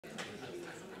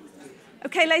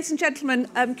Okay, ladies and gentlemen,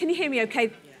 can you hear me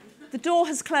okay? The door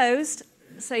has closed,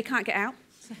 so you can't get out.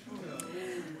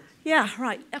 Yeah,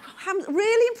 right. I'm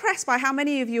really impressed by how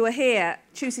many of you are here,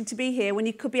 choosing to be here when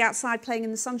you could be outside playing in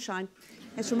the sunshine.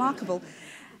 It's remarkable.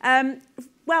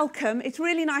 Welcome. It's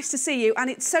really nice to see you, and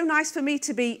it's so nice for me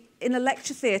to be in a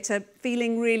lecture theatre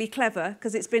feeling really clever,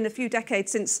 because it's been a few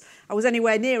decades since I was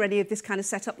anywhere near any of this kind of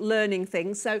setup learning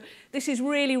things. So this is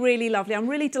really, really lovely. I'm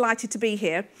really delighted to be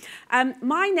here.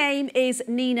 My name is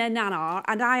Nina Nannar,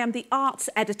 and I am the arts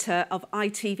editor of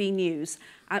ITV News,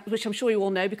 which I'm sure you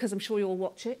all know because I'm sure you all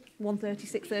watch it. 1:30,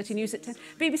 6:30 News at 10.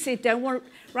 BBC, don't worry,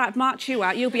 right, march you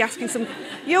out. You'll be asking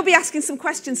some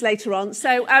questions later on.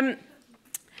 So.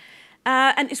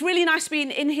 And it's really nice to be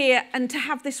in here and to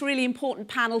have this really important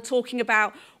panel talking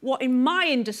about what in my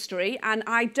industry, and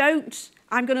I'm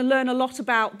going to learn a lot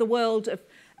about the world of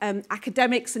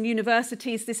academics and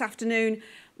universities this afternoon.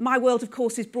 My world, of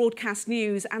course, is broadcast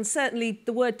news, and certainly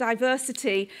the word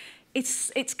diversity,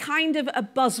 it's kind of a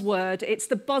buzzword. It's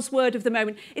the buzzword of the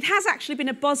moment. It has actually been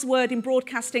a buzzword in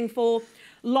broadcasting for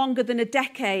longer than a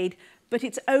decade, but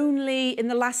it's only in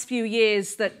the last few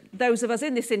years that those of us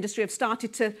in this industry have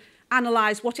started to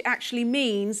analyse what it actually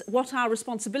means, what our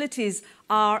responsibilities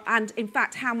are, and in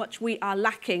fact how much we are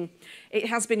lacking. It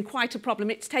has been quite a problem.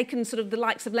 It's taken sort of the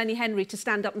likes of Lenny Henry to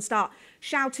stand up and start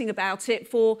shouting about it,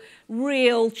 for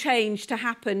real change to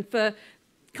happen, for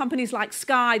companies like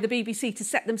Sky, the BBC, to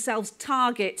set themselves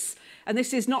targets. And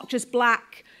this is not just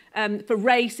black, for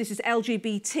race, this is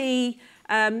LGBT.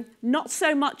 Not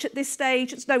so much at this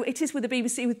stage. No, it is with the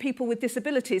BBC, with people with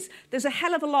disabilities. There's a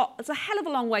hell of a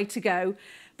long way to go.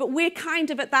 But we're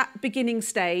kind of at that beginning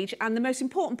stage, and the most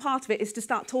important part of it is to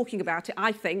start talking about it,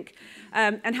 I think,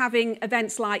 and having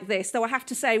events like this. Though I have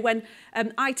to say, when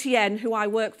ITN, who I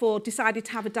work for, decided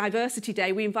to have a diversity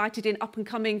day, we invited in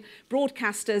up-and-coming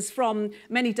broadcasters from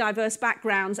many diverse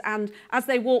backgrounds, and as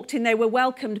they walked in, they were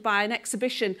welcomed by an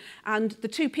exhibition, and the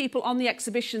two people on the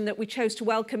exhibition that we chose to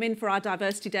welcome in for our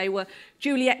diversity day were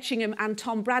Julie Etchingham and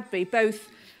Tom Bradby, both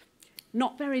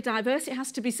not very diverse, it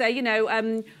has to be said,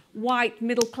 white,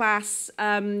 middle class,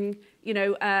 kind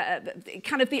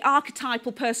of the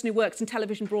archetypal person who works in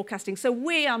television broadcasting. So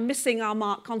we are missing our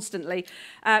mark constantly,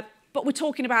 but we're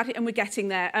talking about it and we're getting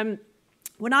there.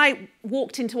 When I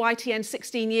walked into ITN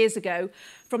 16 years ago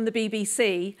from the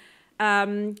BBC,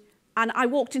 and I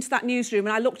walked into that newsroom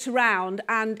and I looked around,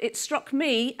 and it struck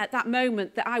me at that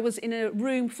moment that I was in a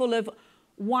room full of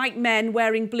white men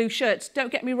wearing blue shirts.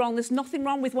 Don't get me wrong, there's nothing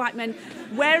wrong with white men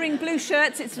wearing blue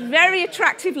shirts. It's a very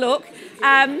attractive look.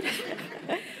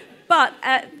 But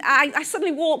I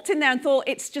suddenly walked in there and thought,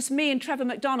 it's just me and Trevor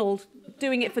McDonald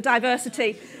doing it for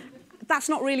diversity. That's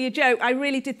not really a joke. I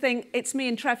really did think it's me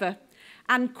and Trevor.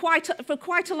 And for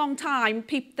quite a long time,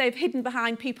 they've hidden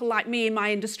behind people like me in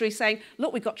my industry saying,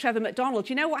 look, we've got Trevor McDonald.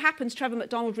 You know what happens? Trevor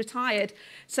McDonald retired.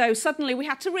 So suddenly we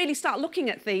had to really start looking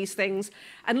at these things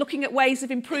and looking at ways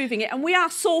of improving it. And we are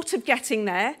sort of getting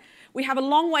there. We have a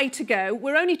long way to go.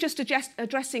 We're only just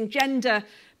addressing gender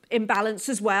imbalance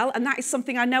as well. And that is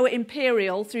something I know at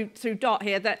Imperial, through Dot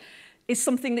here, that is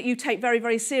something that you take very,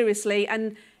 very seriously.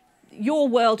 And your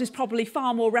world is probably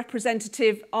far more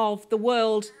representative of the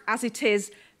world as it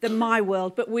is than my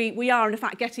world, but we are in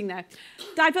fact getting there.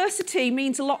 Diversity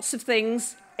means lots of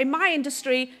things. In my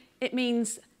industry, it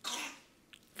means...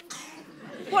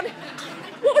 What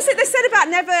was it they said about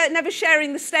never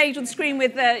sharing the stage on screen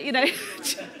with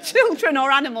children or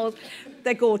animals?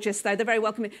 They're gorgeous, though. They're very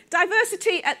welcoming.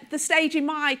 Diversity at the stage in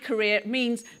my career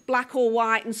means black or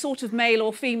white and sort of male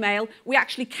or female. We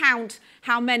actually count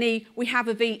how many we have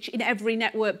of each in every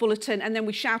network bulletin, and then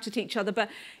we shout at each other. But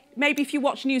maybe if you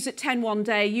watch News at 10 one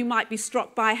day, you might be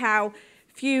struck by how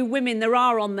few women there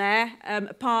are on there,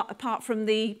 apart from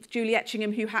the Julie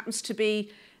Etchingham, who happens to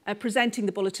be presenting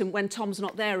the bulletin when Tom's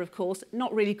not there, of course.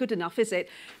 Not really good enough, is it?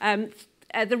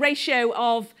 The ratio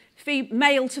of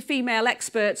male to female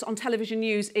experts on television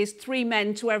news is 3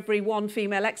 men to every 1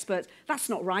 female expert. That's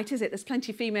not right, is it? There's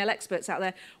plenty of female experts out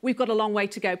there. We've got a long way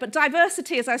to go. But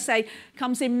diversity, as I say,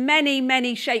 comes in many,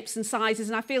 many shapes and sizes.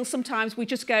 And I feel sometimes we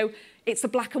just go, it's a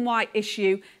black and white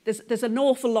issue. There's an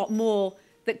awful lot more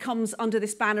that comes under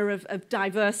this banner of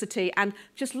diversity. And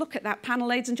just look at that panel,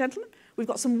 ladies and gentlemen. We've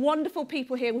got some wonderful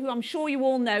people here who I'm sure you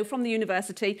all know from the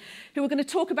university, who are going to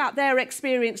talk about their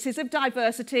experiences of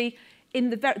diversity in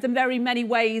the very many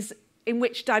ways in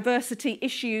which diversity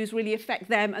issues really affect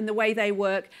them and the way they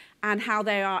work and how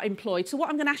they are employed. So what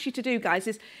I'm going to ask you to do, guys,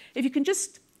 is if you can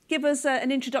just give us an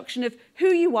introduction of who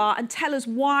you are and tell us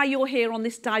why you're here on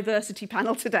this diversity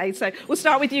panel today. So we'll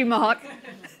start with you, Mark.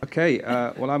 Okay,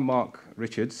 well, I'm Mark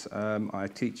Richards. I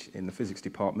teach in the physics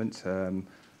department.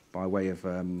 by way of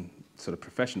sort of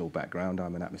professional background,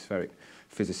 I'm an atmospheric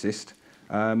physicist.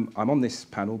 I'm on this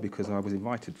panel because I was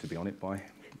invited to be on it by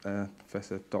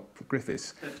Professor Dr.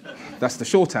 Griffiths. That's the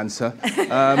short answer.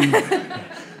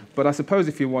 But I suppose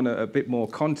if you want a bit more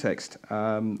context,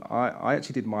 I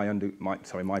actually did my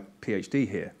PhD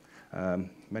here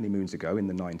many moons ago in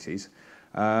the 90s.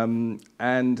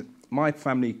 And my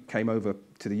family came over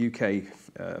to the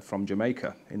UK from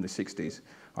Jamaica in the 60s.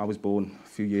 I was born a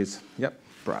few years,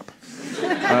 brap.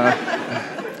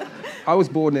 I was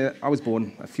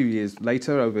born a few years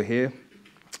later over here.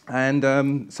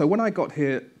 And so when I got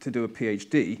here to do a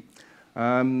PhD,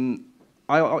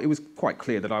 it was quite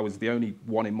clear that I was the only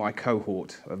one in my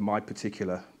cohort of my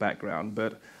particular background,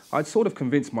 but I'd sort of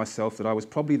convinced myself that I was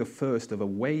probably the first of a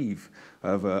wave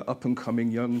of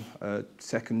up-and-coming young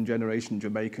second-generation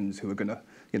Jamaicans who are going to,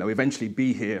 eventually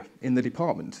be here in the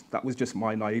department. That was just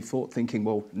my naive thought, thinking,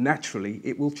 well, naturally,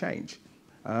 it will change.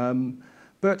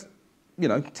 But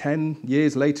 10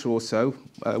 years later or so,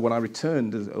 when I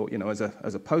returned as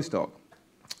a postdoc,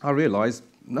 I realized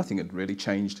nothing had really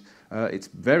changed. It's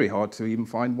very hard to even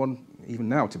find one, even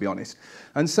now, to be honest.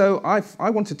 And so I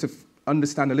wanted to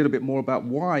understand a little bit more about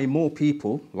why more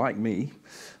people, like me,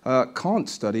 can't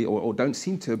study or don't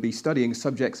seem to be studying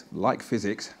subjects like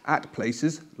physics at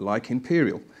places like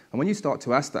Imperial. And when you start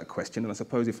to ask that question, and I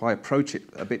suppose if I approach it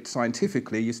a bit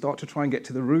scientifically, you start to try and get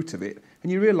to the root of it.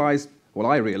 And you realize, well,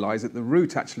 I realize that the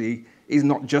root actually is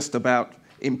not just about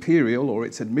Imperial or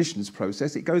its admissions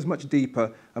process. It goes much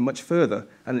deeper and much further,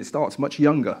 and it starts much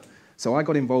younger. So I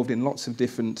got involved in lots of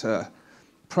different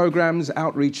programs,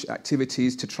 outreach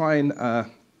activities to try and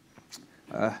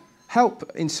help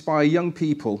inspire young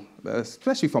people,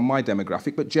 especially from my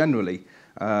demographic, but generally,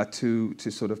 to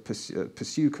sort of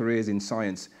pursue careers in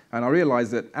science. And I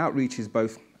realized that outreach is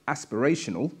both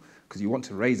aspirational, because you want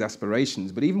to raise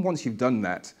aspirations, but even once you've done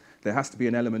that, there has to be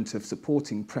an element of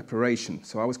supporting preparation.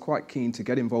 So I was quite keen to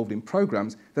get involved in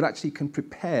programs that actually can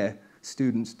prepare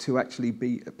students to actually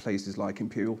be at places like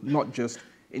Imperial, not just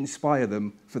inspire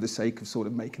them for the sake of sort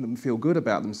of making them feel good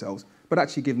about themselves, but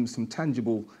actually give them some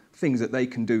tangible things that they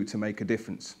can do to make a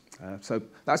difference. So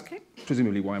that's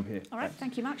presumably why I'm here. All right,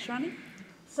 thank you, Matt. Shirani?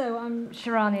 So I'm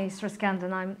Shirani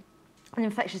Sriskandan. I'm an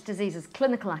infectious diseases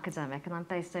clinical academic, and I'm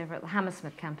based over at the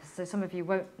Hammersmith campus. So some of you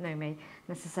won't know me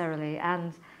necessarily.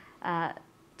 And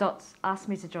Dot asked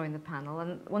me to join the panel,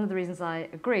 and one of the reasons I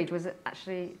agreed was that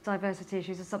actually diversity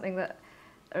issues are something that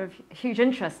are of huge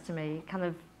interest to me, kind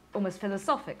of almost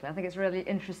philosophically. I think it's really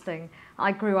interesting.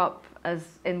 I grew up as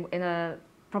in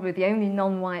probably the only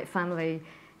non-white family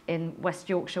in West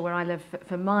Yorkshire, where I lived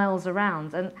for miles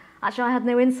around, and actually I had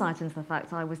no insight into the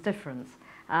fact I was different.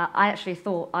 I actually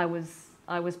thought I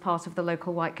was part of the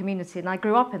local white community, and I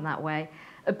grew up in that way,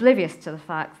 oblivious to the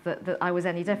fact that I was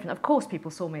any different. Of course people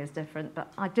saw me as different,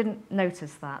 but I didn't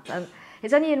notice that. And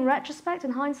it's only in retrospect,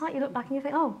 in hindsight, you look back and you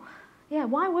think, oh, yeah,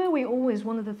 why were we always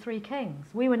one of the three kings?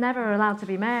 We were never allowed to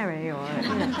be Mary, or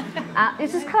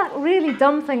it's just kind of really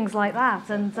dumb things like that.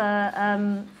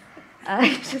 And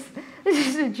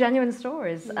this is genuine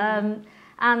stories. And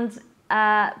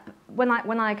when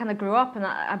I kind of grew up and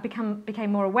I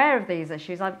became more aware of these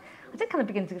issues, I did kind of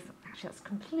begin to think, actually, that's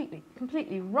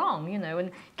completely wrong,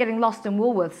 and getting lost in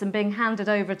Woolworths and being handed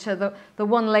over to the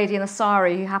one lady in a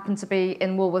sari who happened to be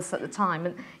in Woolworths at the time,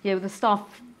 and the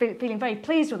staff feeling very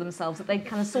pleased with themselves that they'd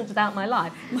kind of sorted out my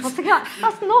life. I was thinking,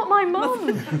 that's not my mum.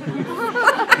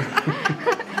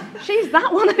 She's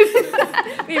that one over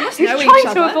there. You must who's know trying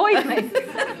each to other. avoid me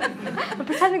and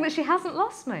pretending that she hasn't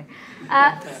lost me.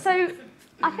 So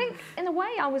I think, in a way,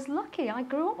 I was lucky. I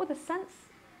grew up with the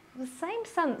same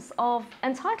sense of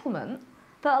entitlement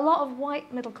that a lot of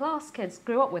white middle-class kids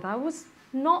grew up with. I was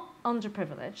not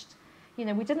underprivileged.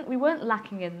 We weren't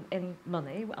lacking in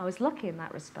money. I was lucky in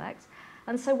that respect.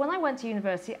 And so when I went to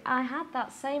university, I had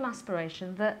that same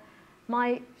aspiration that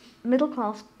my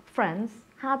middle-class friends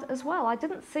had as well. I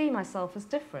didn't see myself as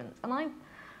different. And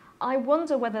I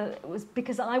wonder whether it was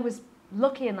because I was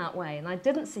lucky in that way and I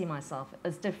didn't see myself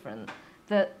as different,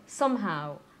 that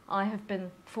somehow I have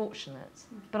been fortunate.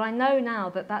 But I know now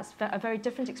that that's a very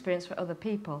different experience for other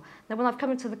people. Now, when I've come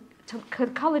into the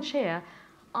college here,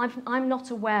 I'm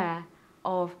not aware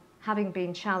of having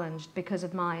been challenged because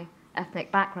of my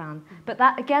ethnic background. But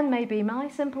that, again, may be my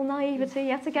simple naivety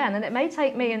yet again. And it may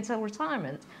take me until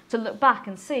retirement to look back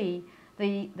and see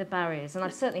the barriers. And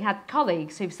I've certainly had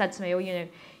colleagues who've said to me, oh,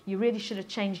 you really should have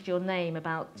changed your name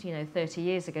about 30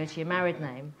 years ago to your married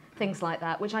name. Things like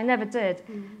that, which I never did.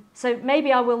 So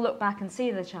maybe I will look back and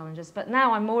see the challenges, but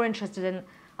now I'm more interested in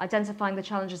identifying the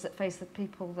challenges that face the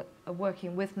people that are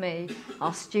working with me,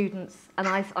 our students, and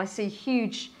I see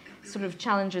huge sort of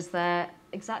challenges there.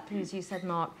 Exactly as you said,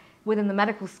 Mark, within the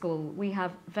medical school, we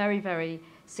have very, very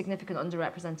significant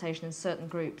underrepresentation in certain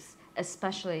groups,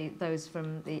 especially those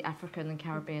from the African and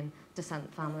Caribbean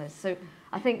descent families. So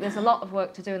I think there's a lot of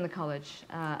work to do in the college,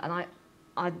 and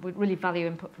I would really value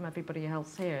input from everybody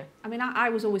else here. I mean, I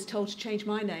was always told to change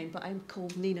my name, but I'm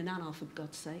called Nina Nannar, for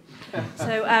God's sake.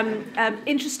 So,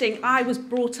 interesting, I was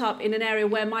brought up in an area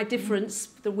where my difference,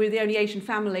 that we're the only Asian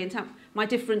family in town, my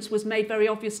difference was made very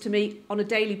obvious to me on a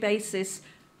daily basis,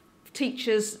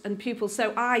 teachers and pupils.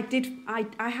 So I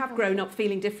have grown up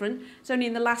feeling different. It's only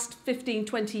in the last 15,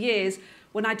 20 years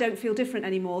when I don't feel different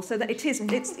anymore. So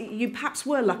that you perhaps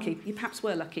were lucky.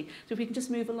 So if we can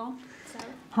just move along. Sarah?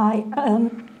 Hi,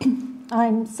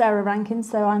 I'm Sarah Rankin,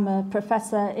 so I'm a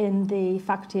professor in the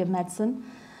Faculty of Medicine,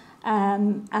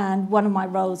 and one of my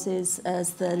roles is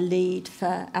as the lead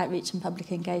for outreach and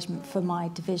public engagement for my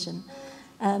division.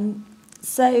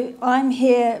 So I'm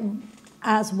here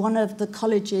as one of the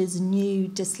college's new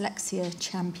dyslexia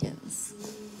champions.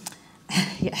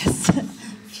 Yes, a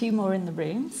few more in the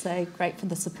room, so great for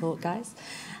the support, guys.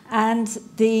 And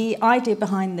the idea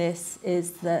behind this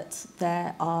is that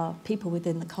there are people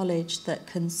within the college that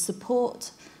can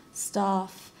support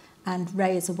staff and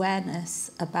raise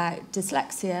awareness about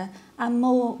dyslexia, and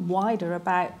more wider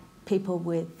about people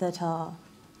that are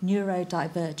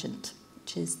neurodivergent,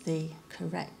 which is the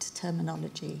correct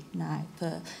terminology now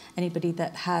for anybody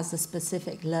that has a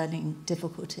specific learning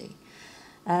difficulty.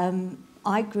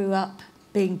 I grew up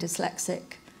being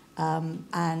dyslexic,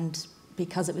 and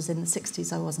because it was in the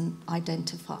 60s, I wasn't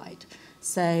identified.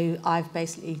 So I've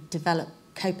basically developed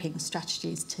coping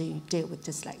strategies to deal with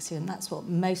dyslexia, and that's what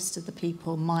most of the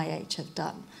people my age have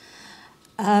done.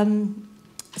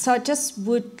 So I just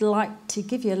would like to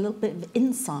give you a little bit of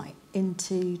insight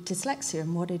into dyslexia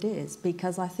and what it is,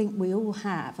 because I think we all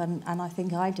have, and I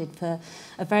think I did for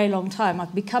a very long time.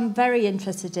 I've become very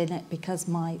interested in it because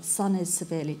my son is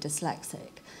severely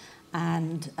dyslexic,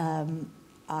 and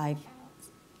I've,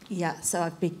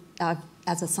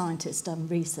 as a scientist, done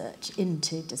research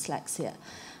into dyslexia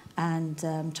and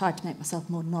tried to make myself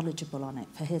more knowledgeable on it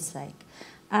for his sake.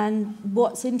 And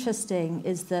what's interesting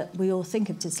is that we all think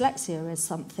of dyslexia as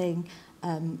something,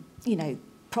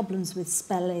 problems with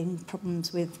spelling,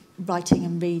 problems with writing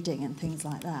and reading and things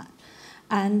like that.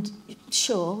 And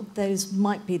sure, those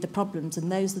might be the problems, and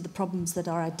those are the problems that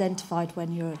are identified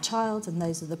when you're a child, and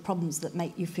those are the problems that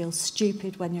make you feel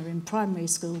stupid when you're in primary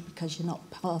school because you're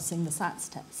not passing the SATs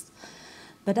test.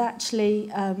 But actually,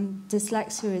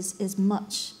 dyslexia is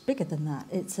much bigger than that.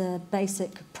 It's a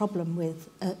basic problem with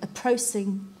a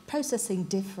processing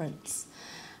difference.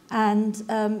 And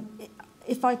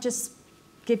if I just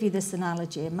give you this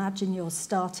analogy, imagine you're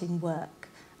starting work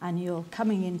and you're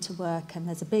coming into work and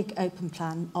there's a big open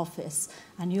plan office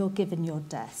and you're given your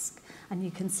desk and you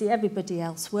can see everybody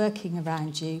else working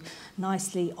around you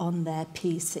nicely on their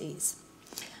PCs.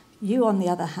 You, on the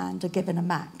other hand, are given a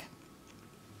Mac.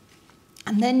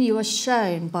 And then you are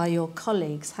shown by your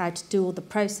colleagues how to do all the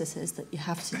processes that you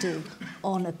have to do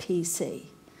on a PC.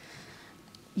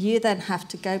 You then have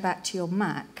to go back to your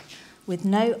Mac with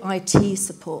no IT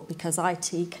support, because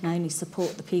IT can only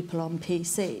support the people on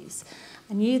PCs.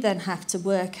 And you then have to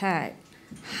work out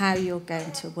how you're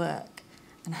going to work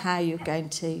and how you're going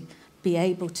to be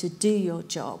able to do your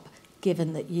job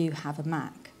given that you have a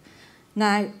Mac.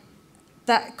 Now,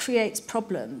 that creates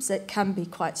problems. It can be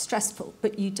quite stressful,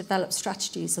 but you develop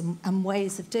strategies and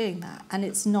ways of doing that. And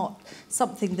it's not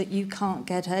something that you can't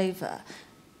get over.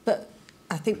 But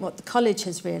I think what the college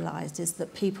has realised is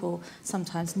that people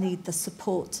sometimes need the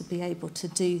support to be able to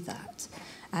do that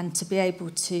and to be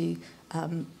able to,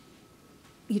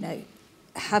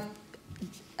 have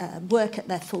work at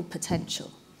their full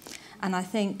potential. And I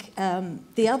think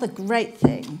the other great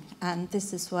thing, and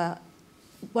this is where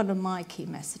one of my key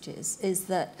messages, is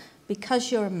that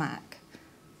because you're a Mac,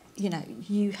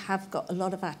 you have got a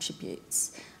lot of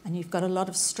attributes and you've got a lot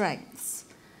of strengths,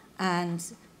 and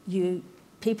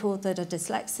people that are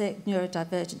dyslexic,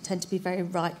 neurodivergent, tend to be very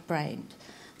right-brained.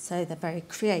 So they're very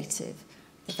creative,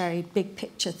 they're very big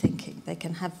picture thinking, they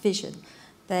can have vision,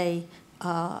 they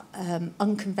are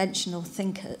unconventional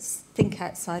thinkers, think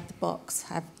outside the box,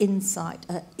 have insight,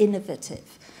 are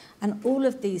innovative. And all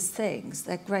of these things,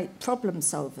 they're great problem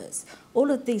solvers.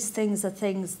 All of these things are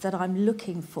things that I'm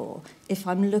looking for if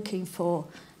I'm looking for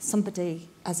somebody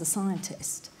as a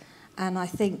scientist. And I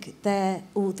think they're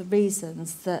all the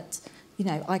reasons that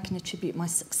I can attribute my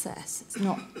success. It's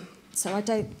not, so I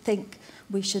don't think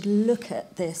we should look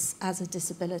at this as a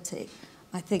disability.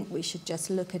 I think we should just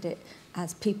look at it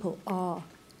as people are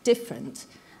different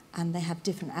and they have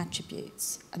different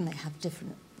attributes and they have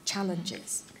different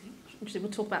challenges. interesting.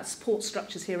 We'll talk about support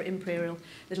structures here at Imperial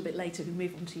a little bit later. We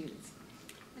move on to you, Liz.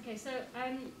 Okay, so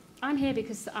I'm here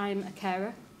because I'm a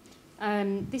carer.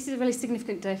 This is a really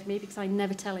significant day for me because I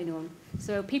never tell anyone.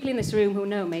 So people in this room who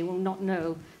know me will not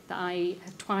know that I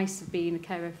have twice been a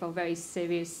carer for very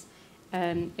serious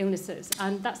illnesses,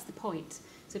 and that's the point.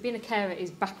 So being a carer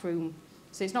is backroom.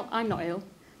 So it's not, I'm not ill.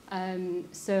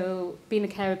 So being a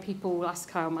carer, people will ask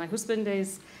how my husband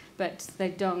is, but they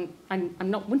don't.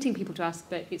 I'm not wanting people to ask,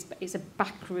 but it's a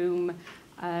backroom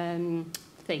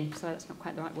thing. So that's not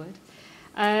quite the right word.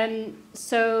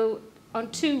 So on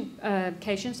 2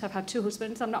 occasions, I've had 2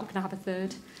 husbands. I'm not going to have a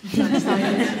third. So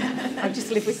I'll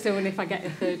just live with someone if I get a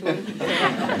third one.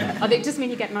 So, it does mean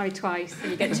you get married twice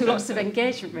and you get 2 lots of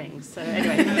engagement rings. So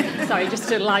anyway, sorry, just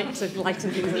to lighten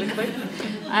things a little bit.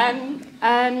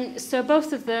 So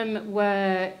both of them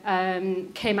were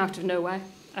came out of nowhere.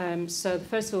 So the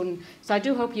first one, so I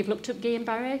do hope you've looked up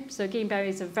Guillain-Barré. So Guillain-Barré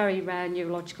is a very rare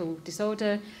neurological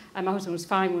disorder. My husband was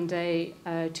fine one day.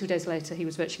 2 days later, he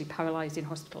was virtually paralysed in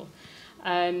hospital.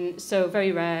 So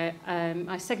very rare.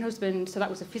 My second husband, so that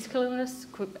was a physical illness.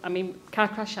 Car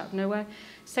crash out of nowhere.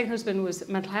 Second husband was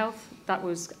mental health.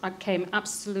 I came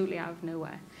absolutely out of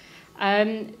nowhere.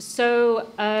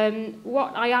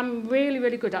 What I am really,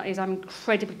 really good at is I'm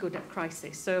incredibly good at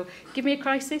crisis. So give me a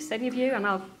crisis, any of you, and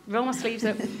I'll roll my sleeves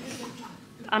up.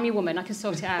 I'm your woman, I can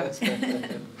sort it out.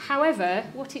 However,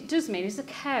 what it does mean is, as a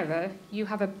carer, you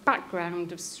have a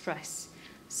background of stress.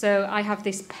 So I have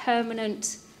this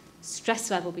permanent stress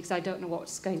level because I don't know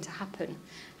what's going to happen.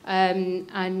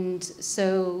 And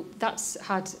so it's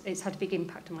had a big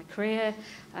impact on my career,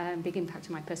 big impact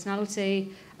on my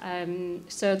personality.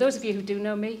 So those of you who do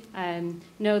know me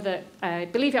know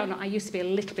that, believe it or not, I used to be a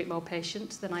little bit more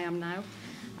patient than I am now.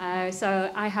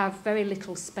 So I have very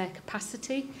little spare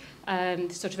capacity,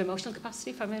 sort of emotional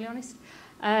capacity, if I'm really honest.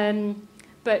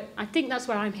 But I think that's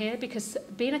why I'm here, because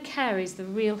being a carer is the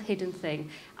real hidden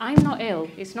thing. I'm not ill.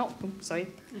 It's not,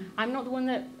 I'm not the one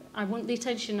that I want the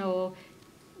attention or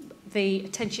the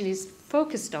attention is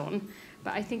focused on,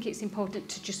 but I think it's important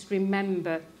to just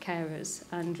remember carers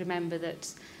and remember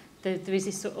that there is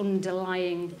this sort of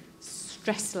underlying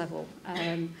stress level,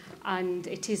 and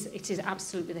it is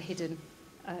absolutely the hidden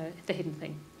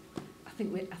thing.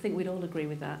 I think we'd all agree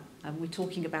with that. We're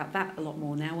talking about that a lot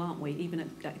more now, aren't we? Even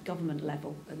at government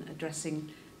level, and addressing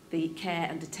the care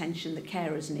and attention that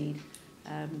carers need.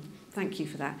 Thank you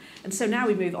for that. And so now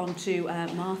we move on to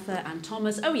Martha and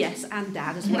Thomas. Oh yes, and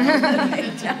Dad as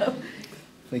well. Joe.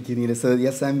 Thank you, Nina. So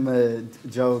yes, I'm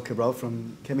Joe Cabral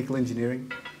from Chemical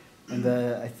Engineering, and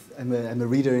I'm a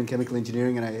reader in chemical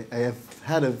engineering, and I have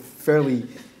had a fairly,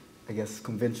 I guess,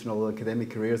 conventional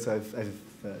academic career. So I've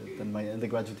done my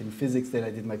undergraduate in physics, then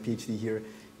I did my PhD here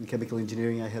in chemical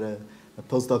engineering. I had a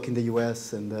postdoc in the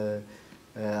US, and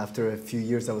after a few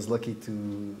years, I was lucky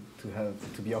to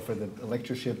be offered a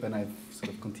lectureship, and I've sort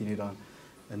of continued on,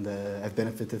 and I've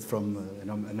benefited from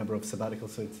a number of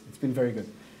sabbaticals, so it's been very good.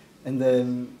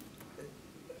 And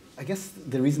I guess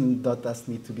the reason Dot asked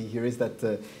me to be here is that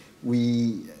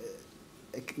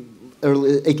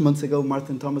 8 months ago,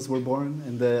 Martha and Thomas were born,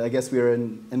 and I guess we're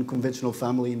an unconventional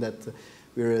family in that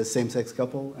we're a same-sex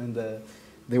couple, and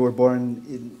they were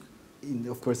born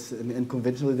of course,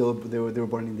 unconventionally, they were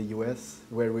born in the US,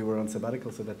 where we were on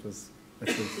sabbatical, so that was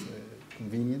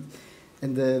convenient.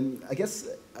 And I guess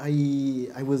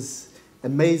I was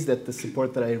amazed at the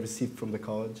support that I received from the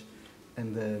college,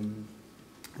 and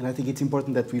I think it's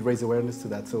important that we raise awareness to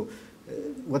that. So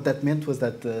what that meant was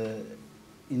that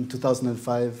in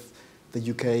 2005, the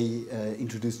UK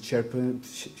introduced shared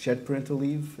parental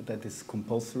leave that is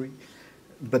compulsory.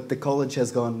 But the college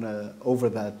has gone over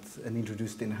that and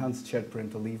introduced enhanced shared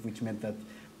parental leave, which meant that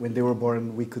when they were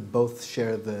born, we could both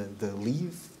share the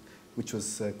leave, which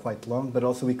was quite long, but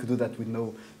also we could do that with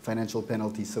no financial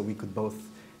penalty, so we could both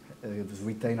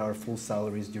retain our full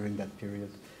salaries during that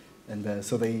period. And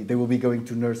so they will be going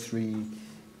to nursery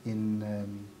in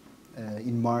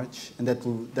March, and that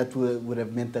would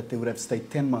have meant that they would have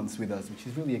stayed 10 months with us, which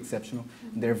is really exceptional.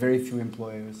 And there are very few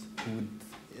employers who would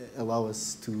allow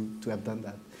us to have done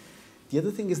that. The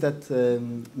other thing is that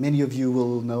many of you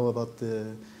will know about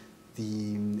the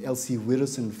Elsie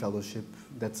Widdowson Fellowship.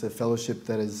 That's a fellowship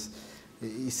that is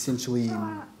essentially,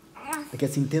 I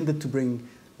guess, intended to bring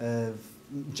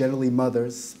generally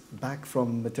mothers back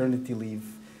from maternity leave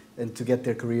and to get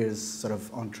their careers sort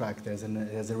of on track.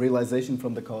 There's a realization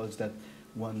from the college that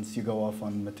once you go off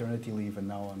on maternity leave and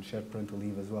now on shared parental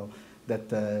leave as well,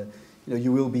 that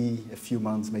you will be a few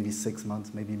months, maybe 6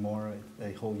 months, maybe more,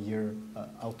 a whole year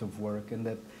out of work, and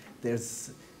that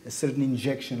there's a certain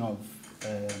injection of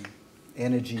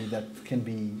energy that can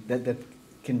be that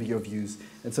can be your views.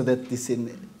 And so that this in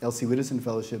LC Widdowson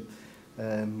Fellowship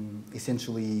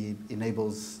essentially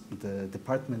enables the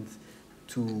department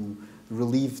to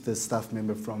relieve the staff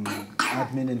member from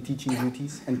admin and teaching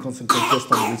duties and concentrate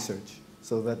just on research.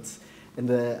 So that's, and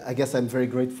I guess I'm very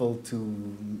grateful to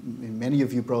many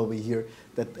of you probably here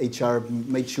that HR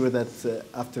made sure that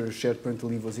after shared parental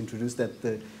leave was introduced, that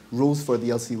the rules for the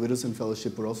LC Widdowson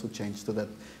Fellowship were also changed so that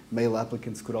male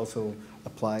applicants could also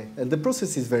apply. And the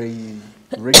process is very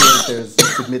rigorous. There's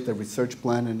submit a research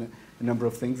plan and a number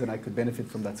of things, and I could benefit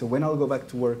from that. So when I'll go back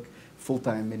to work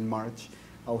full-time in March,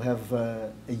 I'll have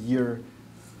a year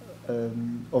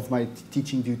of my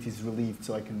teaching duties relieved,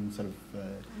 so I can sort of...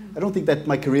 I don't think that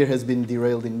my career has been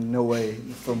derailed in no way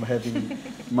from having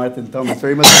Martin Thomas.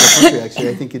 Very much on the contrary, actually.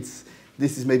 I think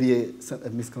this is maybe a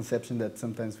misconception that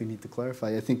sometimes we need to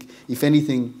clarify. I think, if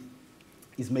anything,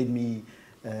 it's made me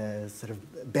sort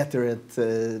of better at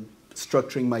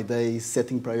structuring my days,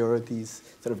 setting priorities,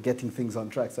 sort of getting things on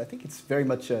track. So I think it's very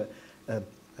much a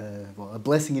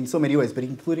blessing in so many ways, but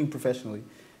including professionally.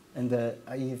 And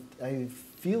I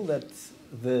feel that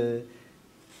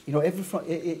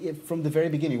from the very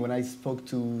beginning, when I spoke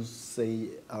to, say,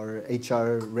 our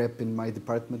HR rep in my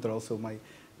department, or also my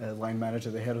line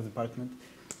manager, the head of the department,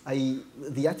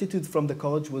 the attitude from the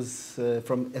college was,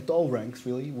 at all ranks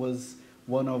really, was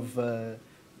one of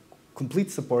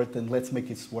complete support and let's make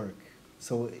this work.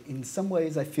 So in some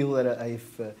ways, I feel that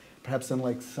I've, perhaps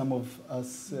unlike some of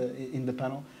us in the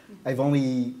panel, I've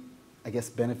only, I guess,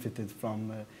 benefited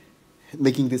from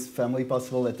making this family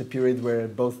possible at the period where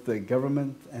both the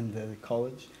government and the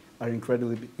college are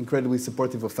incredibly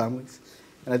supportive of families.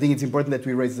 And I think it's important that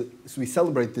we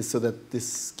celebrate this so that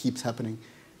this keeps happening,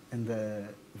 and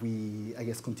we, I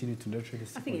guess, continue to nurture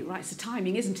this. I think you're right. It's the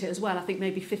timing, isn't it, as well? I think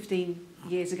maybe 15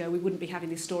 years ago we wouldn't be having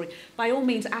this story. By all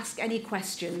means, ask any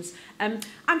questions. I'm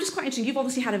just quite interested. You've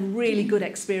obviously had a really good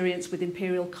experience with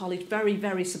Imperial College, very,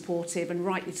 very supportive, and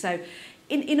rightly so.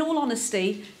 In all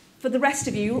honesty, for the rest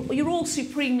of you, you're all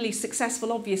supremely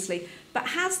successful, obviously, but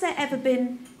has there ever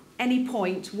been any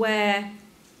point where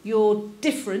your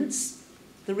difference,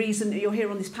 the reason that you're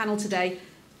here on this panel today,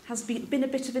 has been a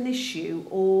bit of an issue,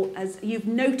 or as you've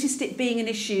noticed it being an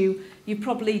issue, you've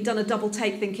probably done a double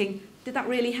take thinking, did that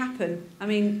really happen? I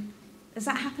mean, has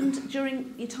that happened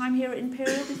during your time here at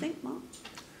Imperial, do you think, Mark?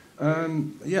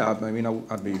 Yeah, I mean,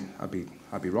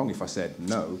 I'd be wrong if I said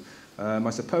no.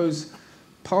 I suppose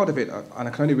part of it, and I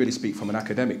can only really speak from an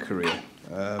academic career,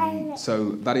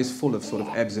 so that is full of sort of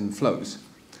ebbs and flows.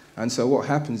 And so what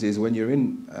happens is when you're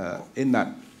in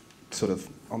that sort of,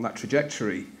 on that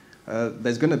trajectory,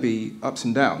 there's going to be ups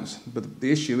and downs. But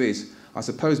the issue is, I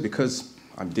suppose because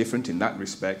I'm different in that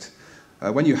respect,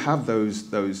 when you have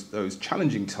those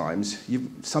challenging times,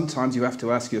 sometimes you have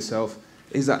to ask yourself,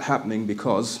 is that happening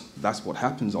because that's what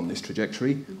happens on this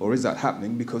trajectory, or is that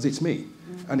happening because it's me?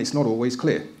 And it's not always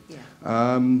clear.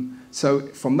 Yeah. So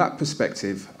from that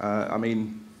perspective, I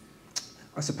mean,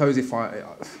 I suppose if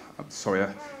I'm sorry,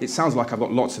 it sounds like I've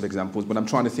got lots of examples, but I'm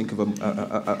trying to think of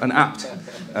an apt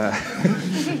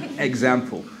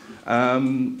example.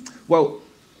 Well,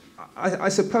 I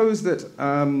suppose that,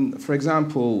 for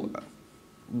example,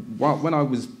 when I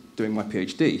was doing my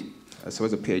PhD, so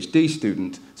as a PhD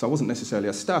student, so I wasn't necessarily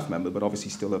a staff member, but obviously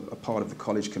still a part of the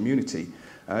college community.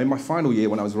 In my final year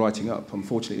when I was writing up,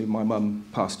 unfortunately my mum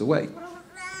passed away.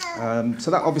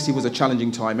 So that obviously was a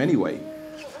challenging time anyway.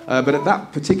 But at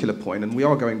that particular point, and we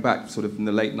are going back sort of in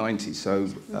the late 90s, so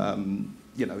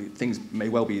you know, things may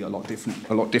well be a lot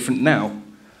different now.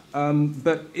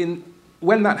 But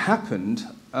when that happened,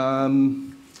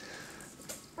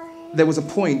 there was a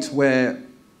point where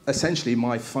essentially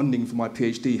my funding for my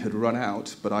PhD had run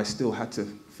out, but I still had to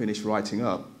finish writing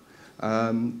up.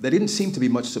 There didn't seem to be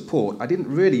much support. I didn't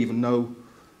really even know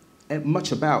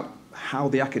much about how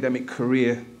the academic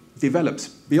career develops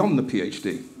beyond the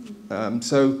PhD.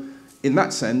 So in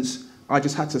that sense, I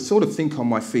just had to sort of think on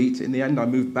my feet. In the end, I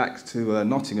moved back to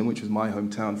Nottingham, which was my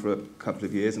hometown, for a couple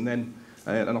of years, and then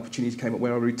an opportunity came up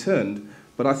where I returned.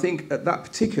 But I think at that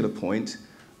particular point,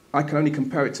 I can only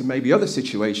compare it to maybe other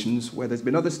situations where there's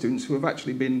been other students who have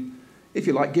actually been, if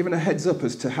you like, given a heads up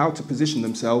as to how to position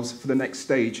themselves for the next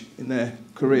stage in their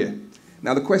career.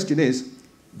 Now the question is,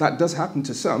 that does happen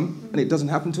to some, and it doesn't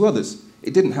happen to others.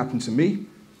 It didn't happen to me.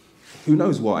 Who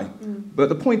knows why? But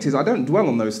the point is, I don't dwell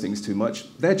on those things too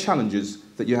much. They're challenges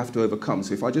that you have to overcome.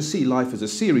 So if I just see life as a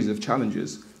series of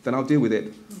challenges, then I'll deal with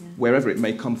it wherever it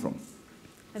may come from.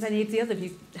 Have any of the other of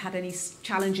you had any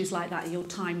challenges like that in your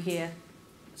time here,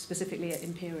 specifically at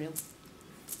Imperial?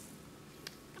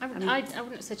 I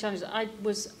wouldn't say challenges. I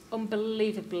was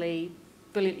unbelievably,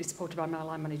 brilliantly supported by my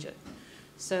line manager.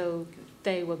 So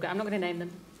they were, I'm not going to name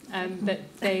them, but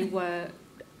they were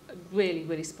really,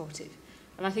 really supportive.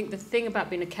 And I think the thing about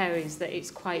being a carer is that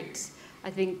it's quite, I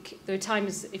think there are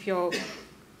times if you're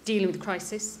dealing with a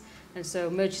crisis, and so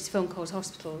emergency phone calls,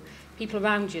 hospital, people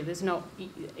around you,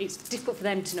 it's difficult for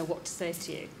them to know what to say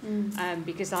to you,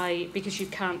 because you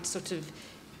can't sort of,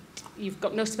 you've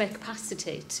got no spare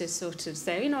capacity to sort of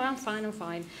say, you know, I'm fine.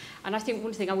 And I think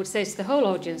one thing I would say to the whole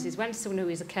audience is when someone who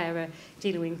is a carer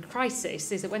dealing with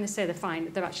crisis is that when they say they're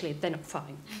fine, they're not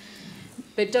fine.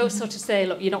 But don't sort of say,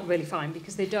 look, you're not really fine,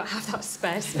 because they don't have that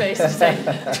spare space to say,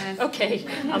 okay,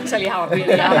 I'll tell you how I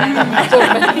really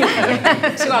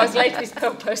am. 2 hours later, this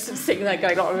poor person sitting there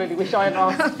going, oh, I really wish I had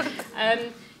asked.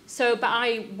 But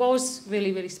I was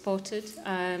really, really supported,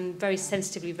 very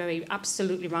sensitively, very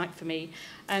absolutely right for me.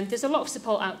 There's a lot of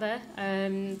support out there,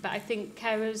 but I think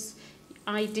carers,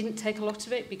 I didn't take a lot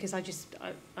of it because I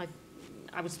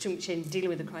was too much in dealing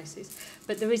with the crisis.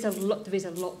 But there is a lot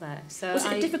there. So was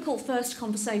it a difficult first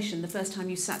conversation, the first time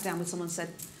you sat down with someone and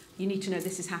said, you need to know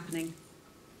this is happening?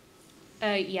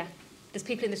 Yeah. There's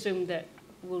people in this room that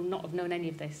will not have known any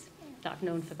of this, that I've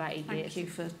known for about 8 years. Thank you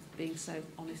for being so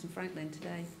honest and frank, Lynn,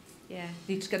 today. Yeah,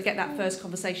 you just got to get that first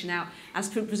conversation out, as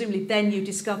presumably then you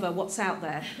discover what's out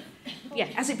there. Yeah.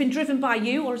 Has it been driven by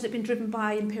you, or has it been driven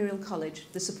by Imperial College,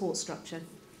 the support structure?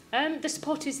 The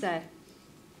support is there.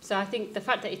 So I think the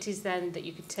fact that it is then that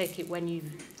you could take it when you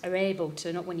are able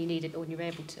to, not when you need it, but when you're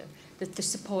able to. The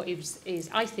support is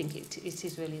I think it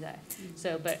is really there.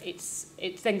 So, but it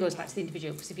then goes back to the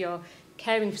individual, because if you're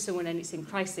caring for someone and it's in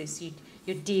crisis,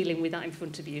 you're dealing with that in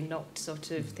front of you, not sort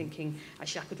of thinking,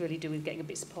 actually, I could really do with getting a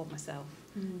bit of support myself.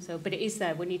 So, but it is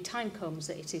there. When your time comes,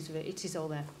 it is all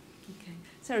there. Okay.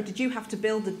 Sarah, did you have to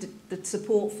build the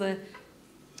support for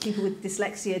people with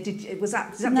dyslexia? Does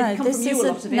that come from you, a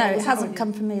lot of it? No, it hasn't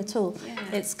come from me at all. Yeah.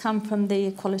 It's come from the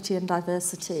equality and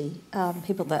diversity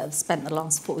people that have spent the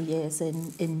last 4 years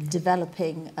in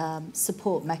developing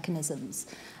support mechanisms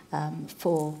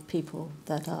for people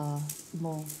that are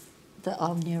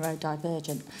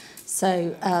neurodivergent.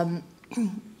 So,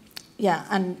 yeah,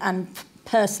 and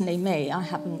personally me, I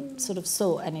haven't sort of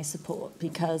sought any support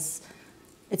because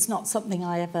it's not something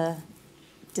I ever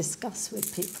discuss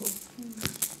with people.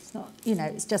 It's not,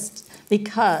 it's just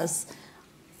because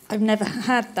I've never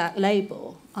had that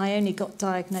label. I only got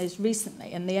diagnosed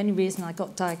recently, and the only reason I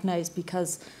got diagnosed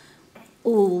because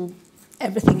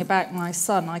everything about my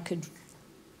son I could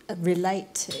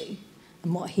relate to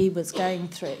and what he was going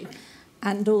through.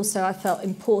 And also I felt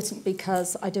important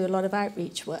because I do a lot of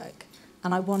outreach work,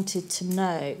 and I wanted to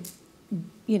know,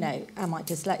 am I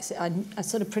dyslexic? I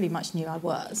sort of pretty much knew I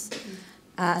was.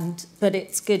 But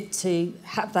it's good to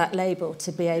have that label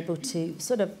to be able to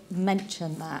sort of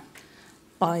mention that,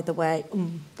 by the way,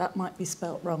 that might be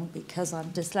spelt wrong because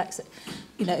I'm dyslexic.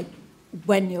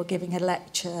 When you're giving a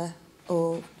lecture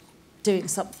or doing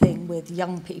something with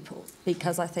young people,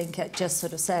 because I think it just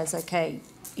sort of says, okay,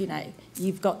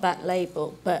 you've got that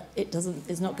label, but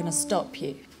it's not going to stop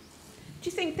you. Do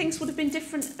you think things would have been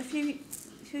different a few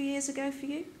years ago for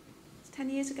you? 10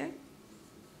 years ago?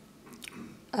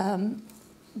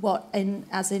 What,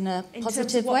 as in a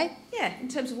positive way? Yeah, in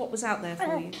terms of what was out there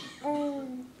for you.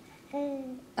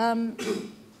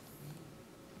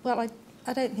 Well,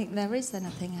 I don't think there is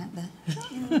anything out there.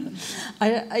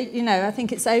 I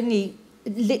think it's only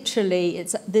literally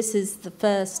this is the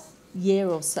first year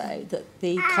or so that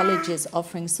the college is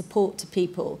offering support to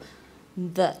people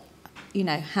that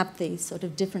have these sort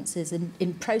of differences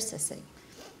in processing.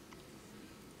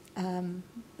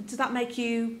 Does that make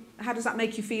you? How does that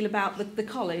make you feel about the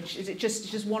college? Is it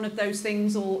just one of those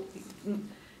things, or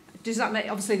does that make?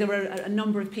 Obviously, there are a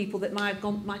number of people that might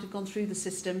have gone through the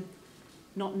system,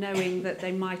 not knowing that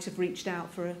they might have reached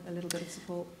out for a little bit of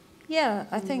support. Yeah,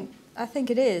 I think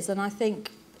it is, and I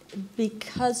think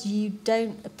because you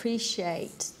don't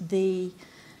appreciate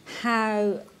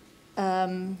how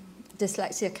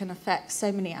dyslexia can affect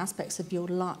so many aspects of your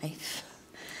life,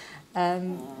 I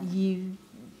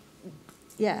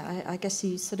guess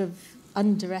you sort of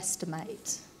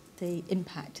underestimate the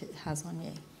impact it has on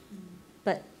you.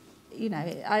 But,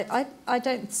 I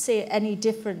don't see it any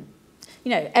different.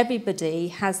 Everybody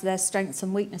has their strengths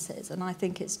and weaknesses, and I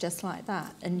think it's just like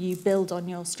that. And you build on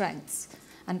your strengths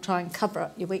and try and cover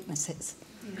up your weaknesses.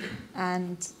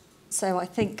 And so I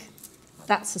think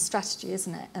that's a strategy,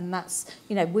 isn't it? And that's,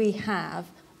 we have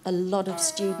a lot of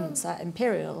students at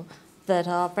Imperial that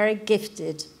are very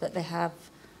gifted, but they have,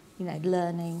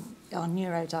 learning, are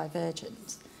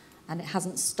neurodivergent. and it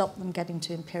hasn't stopped them getting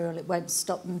to Imperial. It won't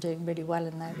stop them doing really well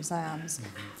in their exams.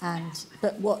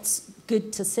 But what's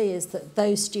good to see is that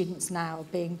those students now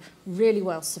are being really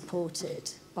well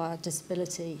supported by our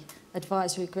disability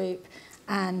advisory group,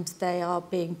 and they are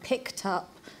being picked up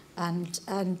and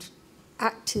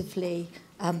actively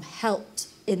helped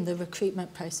in the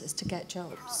recruitment process to get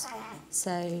jobs.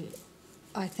 So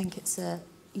I think it's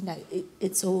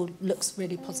it's all looks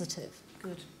really positive.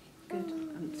 Good,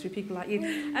 and through people like you.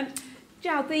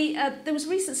 Jao, there was a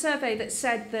recent survey that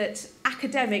said that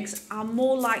academics are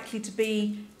more likely to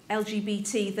be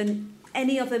LGBT than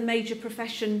any other major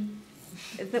profession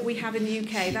that we have in the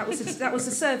UK. That was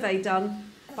a survey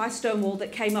done by Stonewall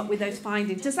that came up with those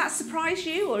findings. Does that surprise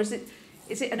you, or is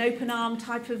it an open arm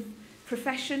type of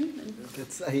profession?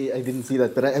 I didn't see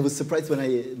that, but I was surprised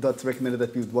when Dot recommended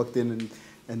that we walked in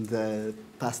and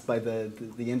passed by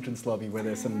the entrance lobby where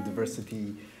there's some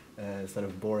diversity sort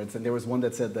of boards, and there was one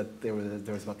that said that there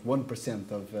was about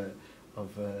 1% of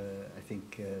I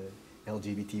think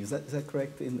LGBT. Is that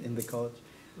correct in the college?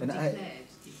 And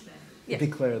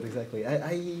declared exactly.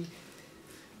 I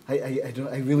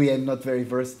really am not very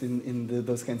versed in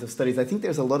those kinds of studies. I think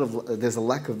there's a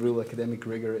lack of real academic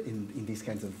rigor in these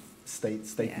kinds of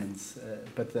statements.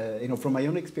 But from my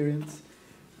own experience,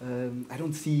 I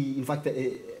don't see. In fact,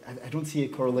 I don't see a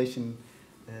correlation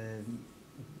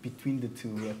between the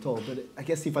two at all. But I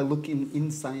guess if I look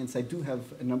in science, I do have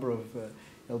a number of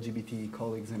LGBT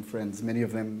colleagues and friends. Many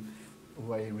of them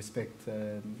who I respect,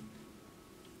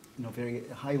 very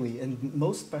highly, and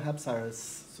most perhaps are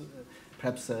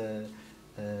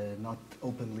not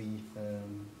openly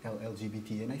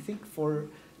LGBT. And I think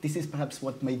this is perhaps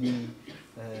what made me,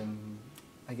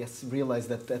 I guess, realize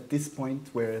that at this point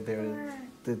where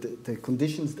the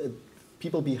conditions,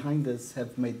 people behind us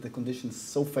have made the conditions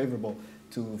so favorable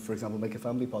to, for example, make a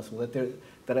family possible,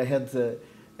 that I had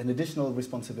an additional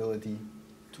responsibility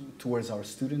towards our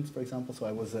students, for example. So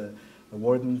I was a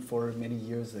warden for many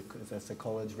years, as a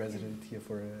college resident here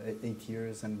for 8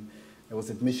 years, and I was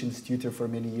admissions tutor for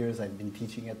many years. I've been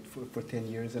teaching it for 10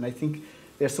 years, and I think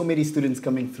there are so many students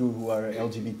coming through who are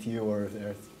LGBT or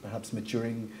are perhaps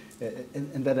maturing,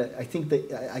 and that I think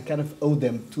that I kind of owe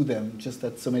them to them, just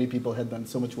that so many people had done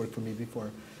so much work for me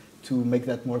before to make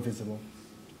that more visible.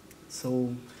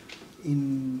 So,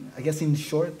 I guess in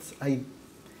short, I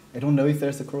don't know if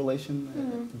there's a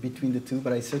correlation between the two,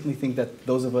 but I certainly think that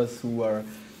those of us who are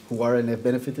and have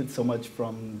benefited so much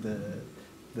from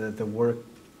the work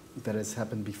that has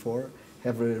happened before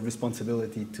have a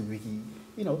responsibility to be,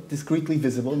 discreetly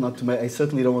visible. I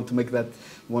certainly don't want to make that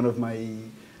one of my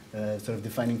sort of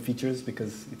defining features,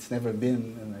 because it's never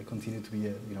been, and I continue to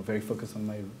be very focused on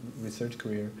my research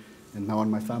career and now on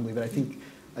my family. But I think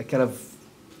I kind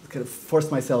of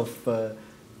forced myself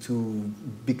to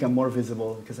become more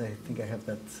visible, because I think I have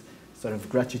that sort of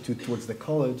gratitude towards the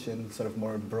college and sort of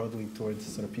more broadly towards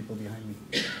sort of people behind me.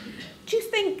 Do you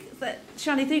think that,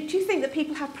 Shani, do you think that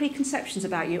people have preconceptions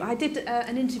about you? I did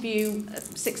an interview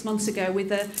 6 months ago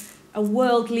with a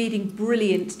world-leading,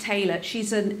 brilliant tailor.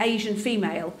 She's an Asian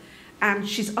female, and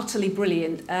she's utterly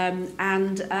brilliant.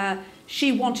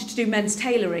 She wanted to do men's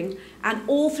tailoring, and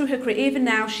all through her career, even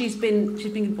now, she's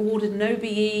been awarded an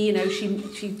OBE.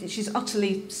 She's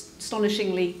utterly,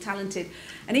 astonishingly talented,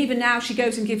 and even now she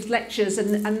goes and gives lectures,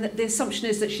 and the assumption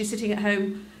is that she's sitting at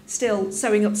home still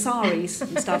sewing up saris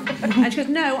and stuff. And she goes,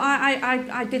 "No,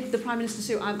 I did the Prime Minister's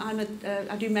suit.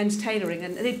 I do men's tailoring,"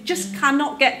 and they just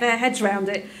cannot get their heads around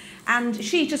it. And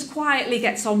she just quietly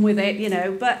gets on with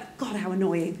it, But God, how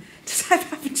annoying! Does that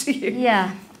happen to you?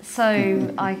 Yeah.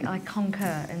 So I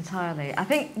concur entirely. I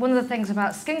think one of the things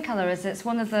about skin colour is it's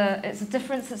a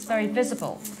difference that's very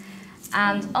visible,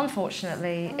 and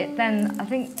unfortunately, I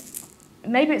think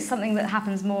maybe it's something that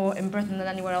happens more in Britain than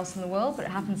anywhere else in the world, but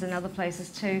it happens in other places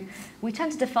too. We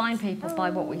tend to define people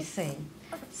by what we see.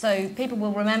 So people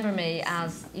will remember me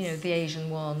as the Asian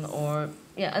one, or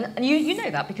and you know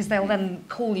that because they'll then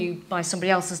call you by somebody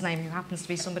else's name who happens to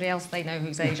be somebody else they know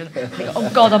who's Asian. They go, "Oh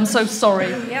God, I'm so sorry."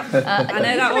 Yep, I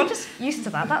know that one. I'm just used to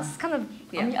that. That's kind of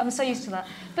I'm so used to that.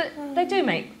 But they do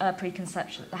make have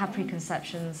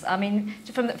preconceptions. I mean,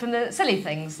 from the silly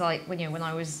things like when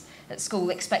I was at school,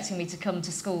 expecting me to come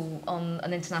to school on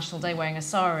an international day wearing a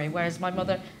sari, whereas my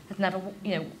mother had never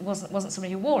wasn't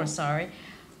somebody who wore a sari.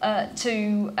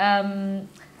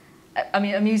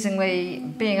 Amusingly,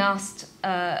 being asked,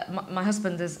 my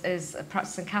husband is a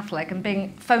practicing Catholic, and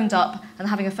being phoned up and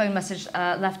having a phone message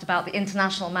left about the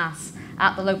international mass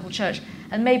at the local church,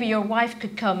 and maybe your wife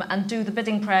could come and do the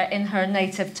bidding prayer in her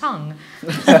native tongue.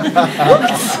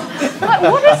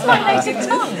 What is my native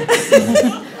tongue?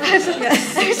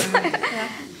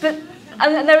 But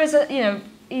And there is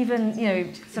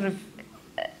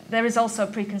there is also a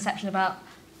preconception about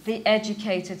the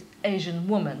educated Asian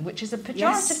woman, which is a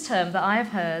pejorative term that I have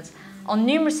heard on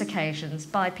numerous occasions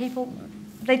by people.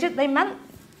 They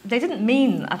didn't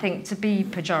mean, I think, to be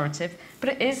pejorative, but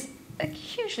it is a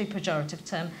hugely pejorative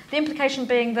term. The implication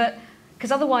being that,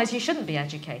 because otherwise you shouldn't be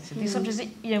educated. The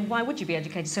assumption is, why would you be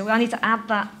educated? So I need to add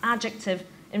that adjective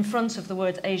in front of the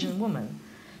word Asian woman.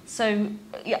 So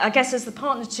I guess as the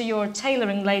partner to your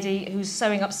tailoring lady who's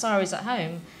sewing up saris at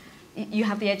home, you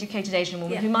have the educated Asian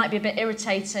woman who might be a bit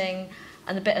irritating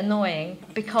and a bit annoying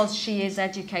because she is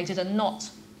educated and not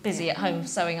busy at home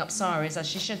sewing up saris as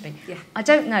she should be. Yeah. I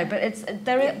don't know, but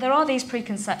there are these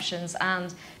preconceptions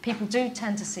and people do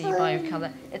tend to see you by your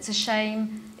colour. It's a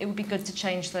shame. It would be good to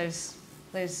change those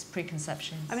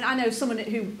preconceptions. I mean, I know someone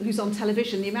who's on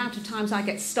television, the amount of times I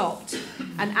get stopped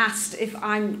and asked if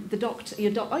I'm the doctor.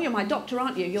 Oh, you're my doctor,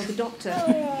 aren't you? You're the doctor.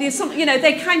 There's some,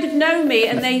 they kind of know me,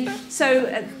 and they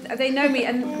know me,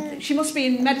 and she must be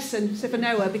in medicine, if I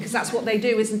know her, because that's what they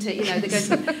do, isn't it? They go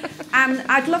to, and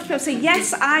I'd love to be able to say,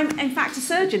 yes, I'm in fact a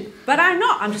surgeon, but I'm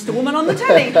not. I'm just a woman on the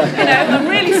telly. I'm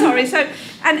really sorry. So,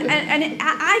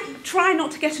 I try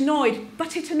not to get annoyed,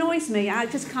 but it annoys me. I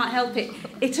just can't help it.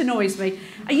 It annoys me.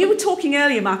 You were talking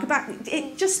earlier, Mark, about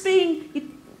it just being,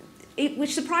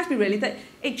 which surprised me really, that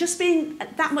it just being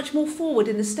that much more forward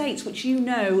in the States, which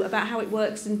about how it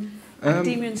works in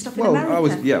academia and stuff in America. Well, I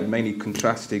was mainly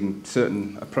contrasting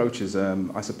certain approaches.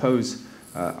 I suppose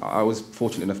I was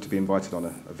fortunate enough to be invited on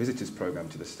a visitors program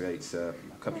to the States a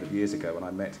couple of years ago, and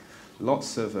I met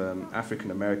lots of African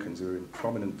Americans who are in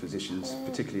prominent positions,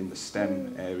 particularly in the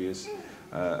STEM areas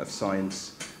of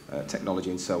science, technology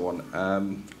and so on,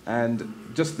 and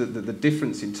just the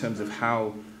difference in terms of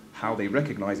how they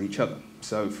recognise each other.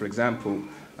 So, for example,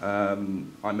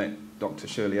 I met Dr.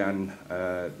 Shirley Ann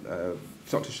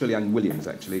Williams,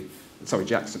 actually. Sorry,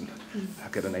 Jackson. I'll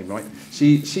get her name right.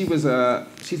 She's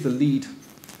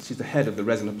the head of the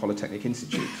Resner Polytechnic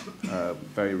Institute,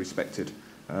 very respected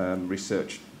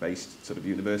research-based sort of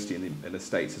university in the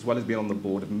States, as well as being on the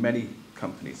board of many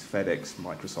companies, FedEx,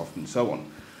 Microsoft, and so on.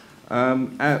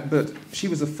 But she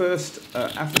was the first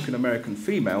African-American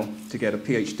female to get a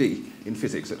PhD in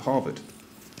physics at Harvard.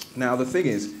 Now, the thing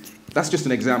is, that's just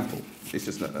an example. It's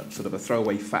just a sort of a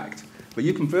throwaway fact. But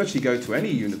you can virtually go to any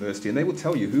university and they will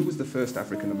tell you who was the first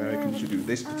African-American to do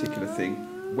this particular thing,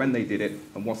 when they did it,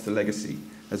 and what's the legacy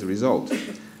as a result.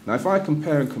 Now, if I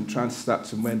compare and contrast that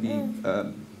to maybe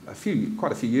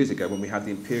quite a few years ago when we had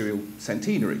the Imperial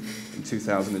Centenary in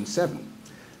 2007,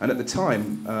 and at the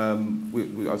time, I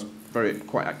was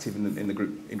quite active in the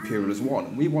group Imperial as one.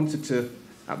 And we wanted to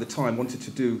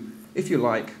do, if you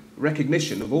like,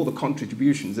 recognition of all the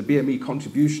contributions, the BME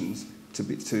contributions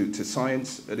to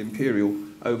science at Imperial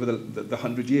over the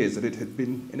 100 years that it had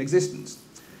been in existence.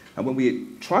 And when we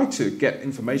tried to get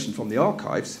information from the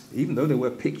archives, even though there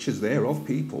were pictures there of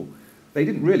people, they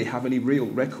didn't really have any real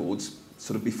records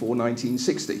sort of before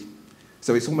 1960.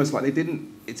 So it's almost like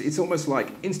it's almost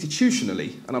like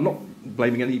institutionally, and I'm not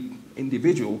blaming any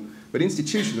individual, but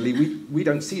institutionally we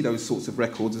don't see those sorts of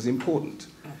records as important.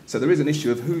 So there is an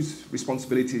issue of whose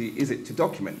responsibility is it to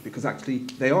document, because actually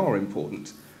they are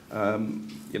important.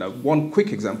 One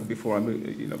quick example before I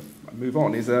move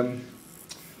on is,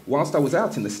 whilst I was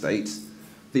out in the States,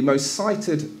 the most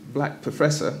cited black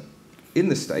professor in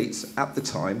the States at the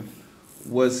time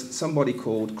was somebody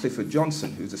called Clifford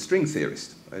Johnson, who's a string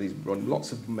theorist. And he's won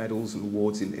lots of medals and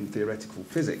awards in theoretical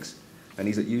physics, and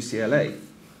he's at UCLA.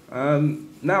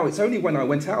 Now, it's only when I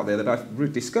went out there that I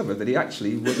discovered that he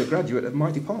actually was a graduate of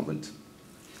my department.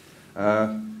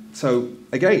 So,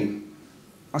 again,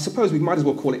 I suppose we might as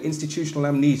well call it institutional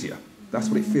amnesia. That's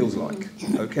what it feels like,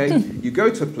 okay? You go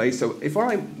to a place, so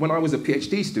when I was a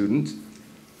PhD student,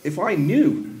 if I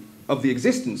knew of the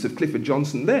existence of Clifford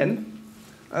Johnson then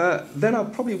I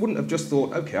probably wouldn't have just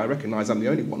thought, okay, I recognise I'm the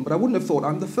only one, but I wouldn't have thought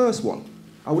I'm the first one.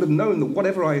 I would have known that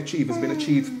whatever I achieve has been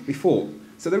achieved before.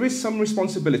 So there is some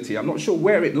responsibility. I'm not sure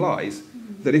where it lies,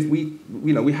 that if we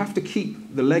have to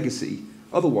keep the legacy,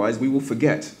 otherwise we will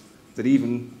forget that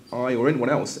even I or anyone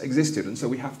else existed, and so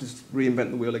we have to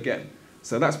reinvent the wheel again.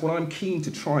 So that's what I'm keen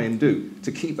to try and do,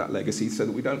 to keep that legacy so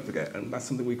that we don't forget, and that's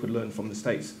something we could learn from the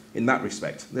States in that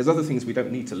respect. There's other things we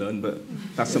don't need to learn, but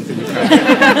that's something we can.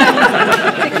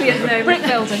 Particularly at the moment. Brick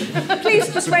building.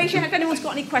 Please just raise your hand. If anyone's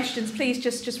got any questions, please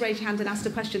just raise your hand and ask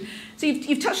a question. So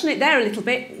you've touched on it there a little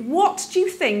bit. What do you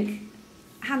think,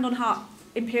 hand on heart,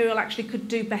 Imperial actually could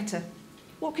do better?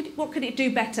 What could it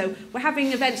do better? We're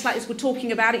having events like this, we're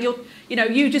talking about it,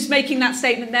 you just making that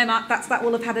statement there, Mark, that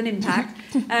will have had an impact.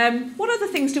 What other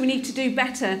things do we need to do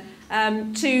better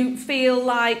to feel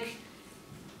like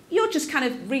you're just kind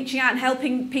of reaching out and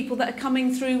helping people that are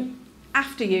coming through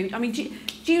after you. I mean, do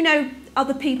you know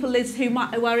other people, Liz, who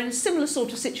are in a similar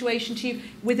sort of situation to you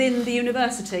within the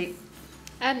university?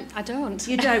 I don't.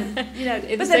 You don't. You know,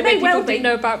 but they may well don't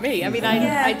know about me. I mean,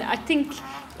 I think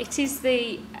it is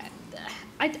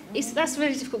that's a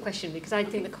really difficult question, because I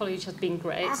think the college has been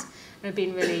great and have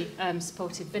been really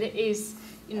supportive. But it is,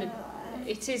 you know,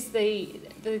 it is the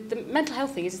mental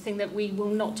health thing is a thing that we will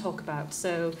not talk about.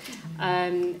 So,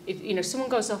 if you know, someone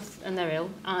goes off and they're ill,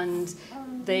 and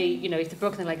they, you know, if they've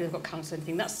broken their leg, they've got cancer or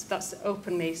anything, that's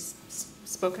openly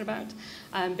spoken about.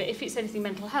 But if it's anything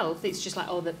mental health, it's just like,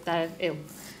 oh, that they're ill.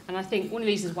 And I think one of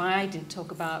the reasons why I didn't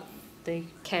talk about the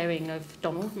caring of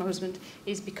Donald, my husband,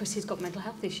 is because he's got mental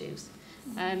health issues.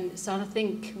 So I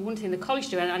think one thing the college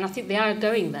do, and I think they are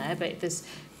going there, but there's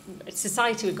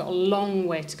society, we've got a long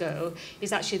way to go,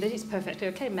 is actually that it's perfectly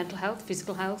okay. Mental health,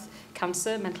 physical health,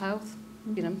 cancer, mental health,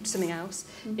 you know, something else.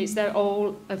 It's they're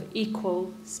all of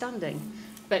equal standing.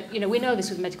 But, you know, we know this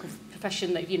with the medical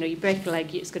profession that, you know, you break a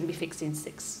leg, it's going to be fixed in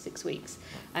six weeks.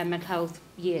 And mental health,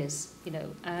 years, you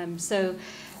know. So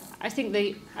I think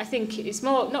it's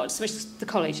more, not so much the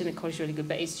college, and the college is really good,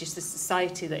 but it's just the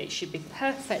society that it should be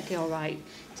perfectly all right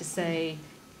to say,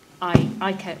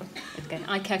 I care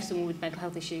for someone with mental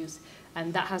health issues,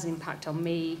 and that has an impact on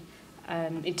me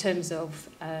in terms of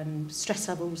stress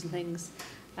levels and things.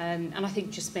 And I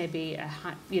think just maybe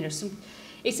you know,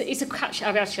 it's a catch.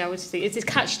 Actually, I would say it's a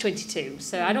catch-22.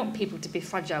 So I don't want people to be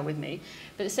fragile with me,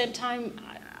 but at the same time,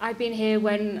 I've been here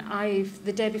when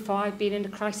the day before I've been in a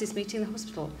crisis meeting in the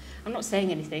hospital. I'm not saying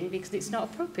anything because it's not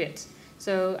appropriate.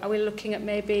 So are we looking at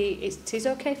maybe it is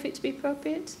okay for it to be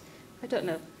appropriate? I don't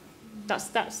know.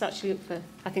 That's actually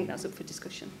I think that's up for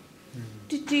discussion.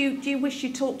 Do you wish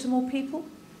you talked to more people?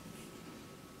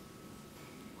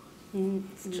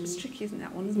 It's tricky, isn't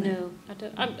that one, isn't it? No, I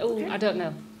don't. I don't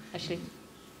know, actually.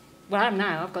 Well, I am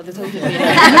now. I've got the whole thing.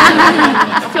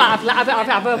 I feel like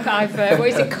I've what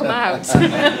is it, come out?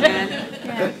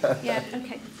 Yeah,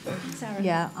 okay. Sarah?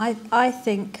 Yeah, I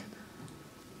think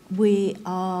we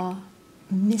are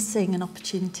missing an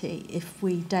opportunity if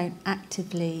we don't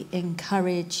actively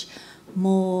encourage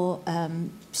more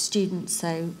students,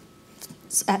 so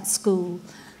at school,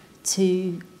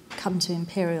 to come to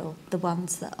Imperial, the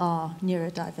ones that are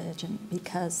neurodivergent,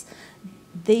 because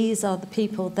these are the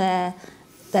people, their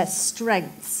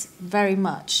strengths very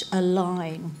much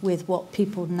align with what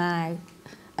people now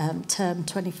term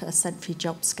 21st century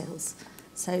job skills.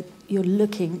 So you're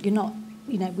not,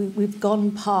 you know, we've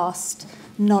gone past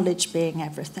knowledge being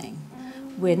everything.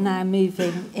 We're now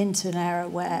moving into an era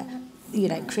where, you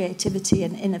know, creativity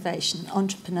and innovation,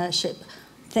 entrepreneurship,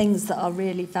 things that are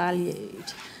really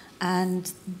valued.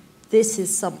 And this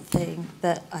is something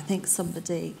that I think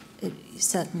certainly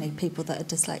people that are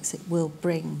dyslexic will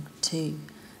bring to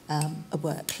a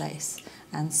workplace.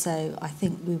 And so I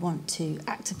think we want to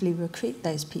actively recruit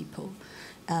those people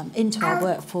into our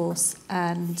workforce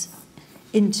and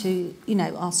into, you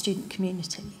know, our student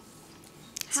community.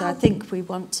 So I think we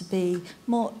want to be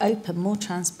more open, more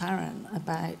transparent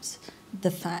about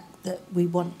the fact that we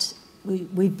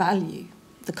value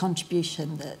the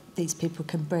contribution that these people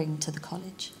can bring to the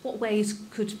college. What ways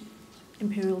could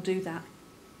Imperial do that?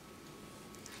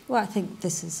 Well, I think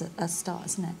this is a start,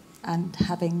 isn't it? And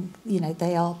having, you know,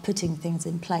 they are putting things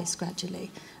in place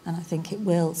gradually, and I think it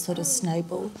will sort of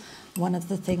snowball. One of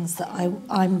the things that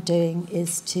I'm doing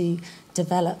is to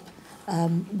develop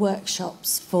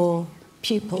workshops for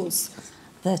pupils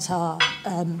that are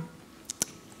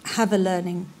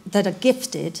that are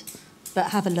gifted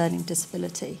but have a learning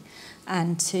disability,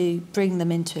 and to bring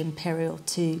them into Imperial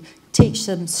to teach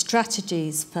them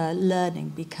strategies for learning,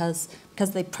 because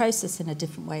they process in a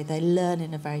different way, they learn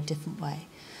in a very different way,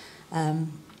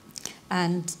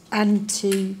 and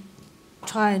to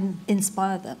try and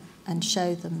inspire them and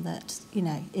show them that, you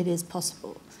know, it is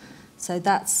possible. So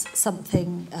that's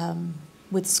something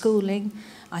with schooling.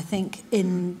 I think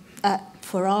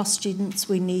for our students,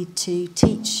 we need to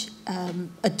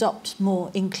adopt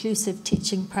more inclusive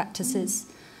teaching practices.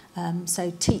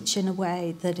 So teach in a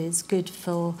way that is good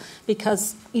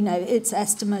because, you know, it's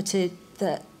estimated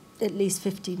that at least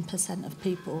 15% of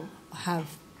people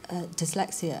have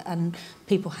dyslexia, and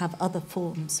people have other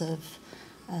forms of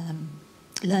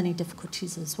learning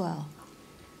difficulties as well.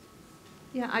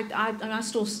 Yeah, I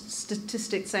saw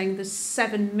statistics saying there's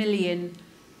 7 million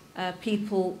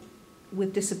people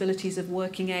with disabilities of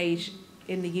working age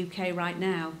in the UK right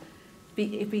now.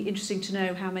 It'd be interesting to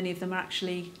know how many of them are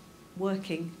actually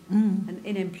working and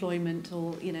in employment,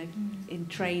 or, you know, in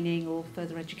training or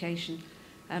further education.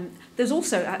 There's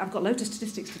also, I've got loads of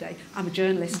statistics today, I'm a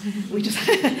journalist, we just,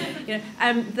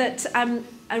 that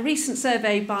a recent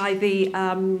survey by the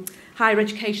Higher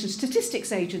Education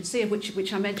Statistics Agency,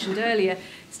 which I mentioned earlier,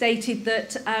 stated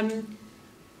that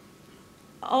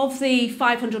of the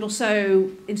 500 or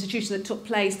so institutions that took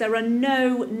place, there are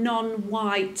no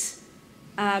non-white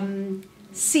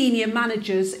senior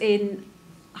managers in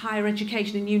higher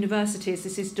education in universities.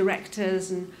 This is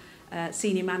directors and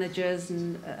senior managers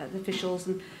and officials,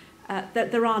 and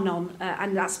there are none,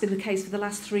 and that's been the case for the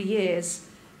last 3 years,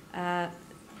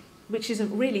 which is a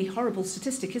really horrible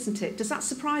statistic, isn't it? Does that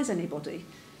surprise anybody?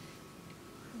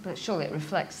 But surely it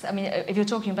reflects, I mean, if you're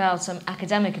talking about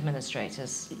academic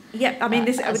administrators. Yeah, I mean,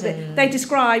 they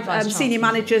describe senior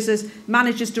managers as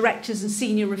managers, directors and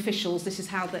senior officials. This is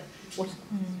how that...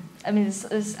 I mean,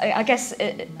 I guess,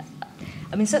 I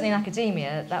mean, certainly in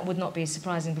academia, that would not be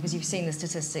surprising because you've seen the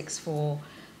statistics for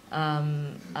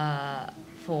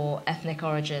ethnic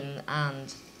origin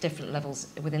and different levels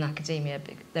within academia.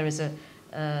 There is a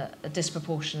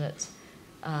disproportionate...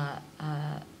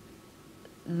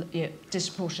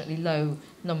 disproportionately low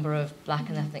number of black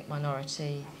and ethnic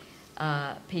minority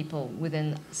people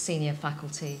within senior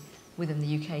faculty within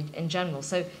the UK in general.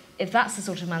 So if that's the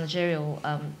sort of managerial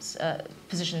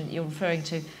position that you're referring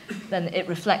to, then it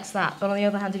reflects that. But on the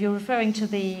other hand, if you're referring to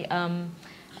the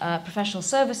professional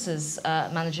services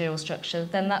managerial structure,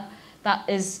 then that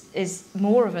is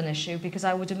more of an issue, because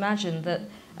I would imagine that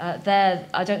there,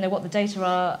 I don't know what the data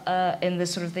are in the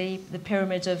sort of the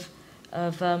pyramid of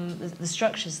the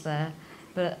structures there,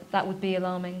 but that would be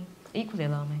alarming, equally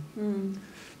alarming.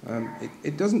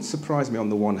 It doesn't surprise me on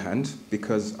the one hand,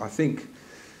 because I think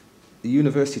the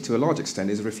university to a large extent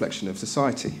is a reflection of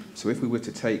society. So if we were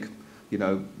to take, you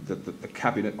know, the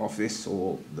cabinet office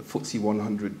or the FTSE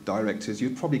 100 directors,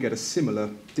 you'd probably get a similar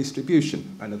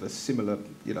distribution and of a similar,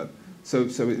 you know, so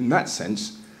in that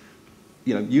sense,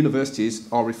 you know, universities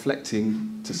are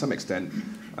reflecting to some extent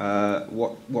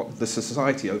what the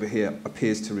society over here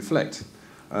appears to reflect.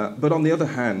 But on the other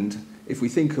hand, if we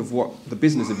think of what the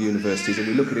business of universities and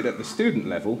we look at it at the student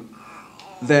level,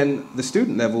 then the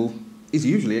student level is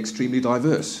usually extremely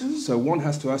diverse. So one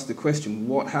has to ask the question,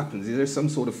 what happens? Is there some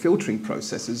sort of filtering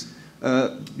processes?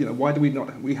 You know, why do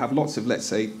we have lots of, let's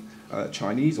say,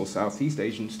 Chinese or Southeast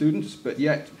Asian students, but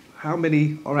yet how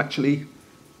many are actually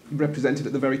represented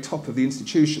at the very top of the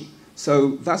institution?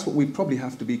 So that's what we probably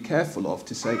have to be careful of,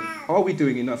 to say, are we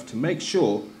doing enough to make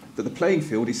sure that the playing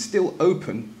field is still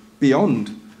open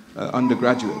beyond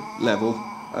undergraduate level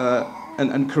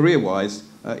and career-wise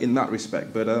in that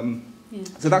respect? But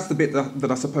so that's the bit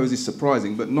that I suppose is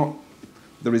surprising, but not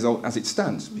the result as it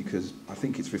stands, because I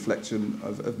think it's reflection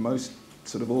of most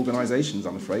sort of organisations,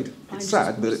 I'm afraid. It's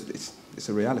sad, but it's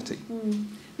a reality.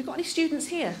 We've got any students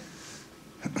here?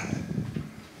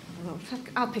 Well,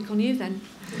 I'll pick on you then.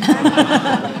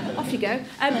 Off you go.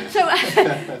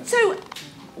 So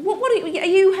what are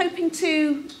you hoping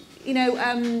to, you know,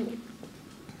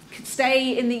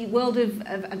 stay in the world of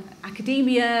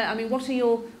academia? I mean, what are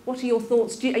your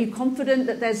thoughts? Are you confident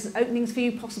that there's openings for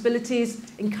you, possibilities,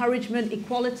 encouragement,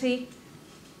 equality?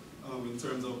 In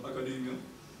terms of academia,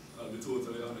 I'll be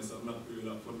totally honest, I'm not really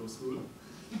that fond of school.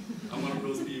 I'm one of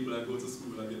those people, I go to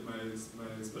school, I get my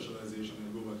specialization,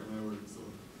 and go back and I work. So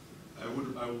I'm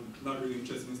not really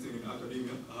interested in staying in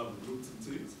academia. I haven't looked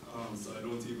into it, so I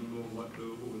don't even know what the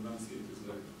whole landscape is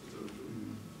like.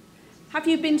 Have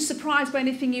you been surprised by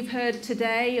anything you've heard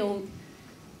today, or?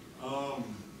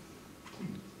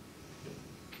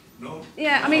 No.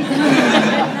 Yeah, I mean, no.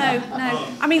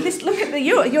 I mean, look at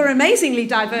you're amazingly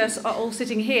diverse, all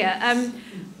sitting here.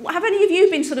 Have any of you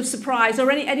been sort of surprised, or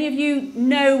any of you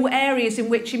know areas in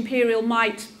which Imperial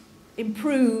might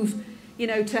improve? You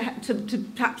know, to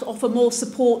perhaps offer more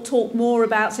support, talk more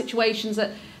about situations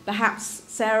that perhaps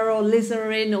Sarah or Liz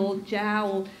are in, or Jao,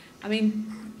 or, I mean.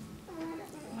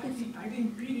 I think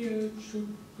Imperial should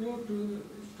start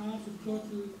to go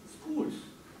to schools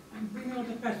and bring out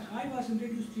the best. I was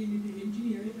introduced to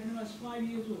engineering when I was 5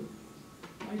 years old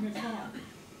by my father.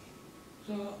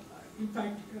 So, in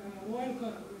fact,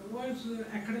 Royal's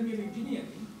Academy of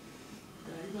Engineering,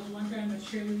 it was one time a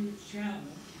chairman,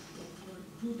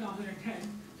 2010,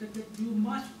 said that you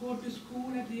must go to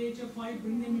school at the age of 5,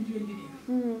 bring them into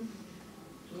engineering.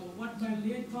 So what my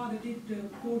late father did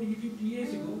 40, 50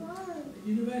 years ago, the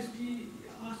university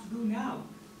asked to do now.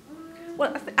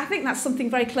 Well, I think that's something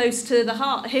very close to the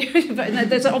heart here. But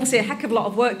there's obviously a heck of a lot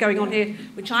of work going on here,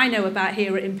 which I know about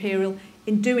here at Imperial,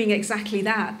 in doing exactly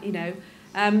that, you know.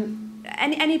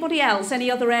 Anybody else, any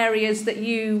other areas that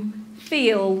you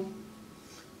feel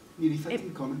If I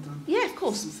can comment on of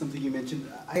course. Something you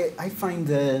mentioned. I find,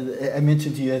 I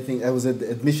mentioned to you, I think I was an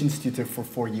admissions tutor for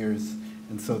 4 years.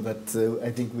 And so that, I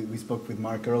think we spoke with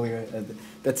Mark earlier.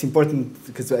 That's important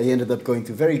because I ended up going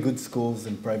to very good schools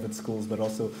and private schools, but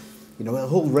also, you know, a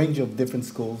whole range of different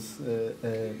schools.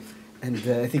 And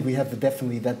I think we have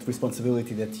definitely that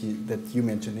responsibility that you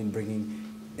mentioned in bringing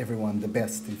everyone the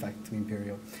best, in fact, to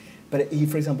Imperial. But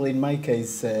for example, in my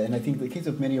case, and I think the case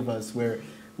of many of us, where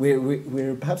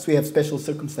perhaps we have special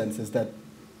circumstances that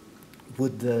we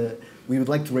would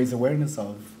like to raise awareness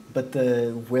of, but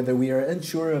whether we are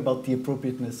unsure about the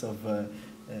appropriateness of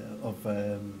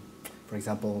for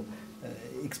example,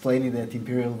 explaining that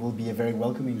Imperial will be a very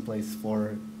welcoming place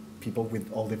for people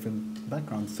with all different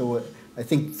backgrounds. So I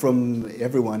think from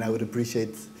everyone, I would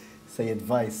appreciate, say,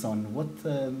 advice on what,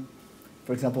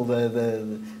 for example,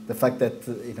 the fact that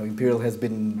Imperial has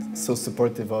been so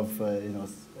supportive of an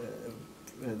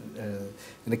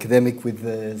academic with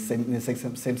the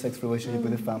same-sex relationship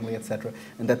with a family, etc.,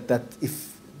 and that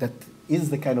if that is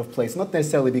the kind of place, not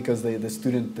necessarily because the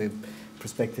student, the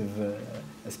prospective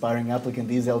aspiring applicant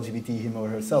is LGBT, him or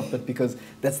herself, but because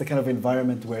that's the kind of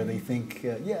environment where they think,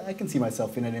 yeah, I can see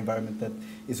myself in an environment that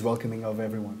is welcoming of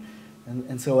everyone.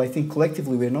 And so I think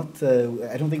collectively we're not,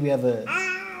 I don't think we have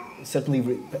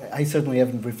I certainly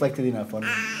haven't reflected enough on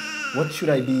what should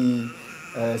I be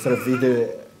sort of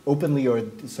either openly or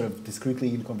sort of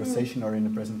discreetly in conversation or in a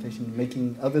presentation,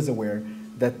 making others aware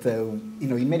that,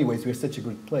 in many ways we're such a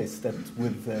good place that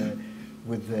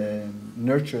would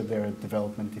nurture their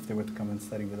development if they were to come and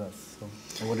study with us. So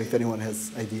I wonder if anyone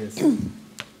has ideas.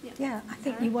 Yeah, I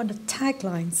think you want a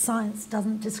tagline, science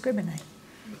doesn't discriminate.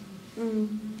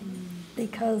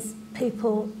 Because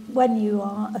people, when you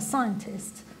are a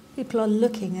scientist, people are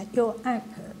looking at your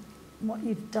output, what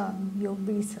you've done, your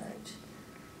research,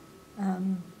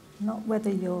 not whether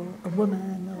you're a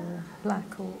woman or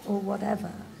black or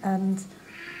whatever. And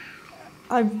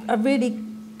I really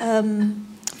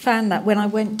found that when I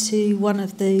went to one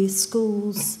of the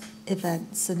school's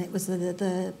events, and it was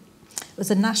it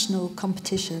was a national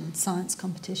competition, science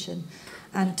competition,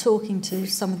 and talking to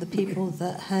some of the people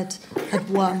that had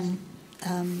won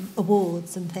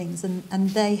awards and things, and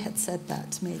they had said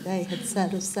that to me. They had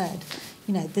said,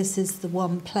 this is the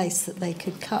one place that they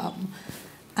could come,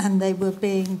 and they were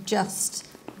being just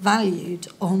valued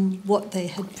on what they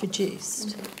had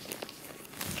produced.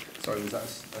 Sorry, was that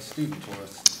a student or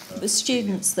It was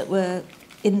students that were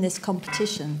in this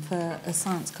competition for a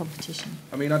science competition.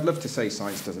 I mean, I'd love to say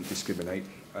science doesn't discriminate,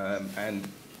 and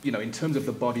in terms of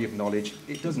the body of knowledge,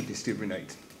 it doesn't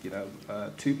discriminate.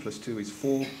 2 + 2 is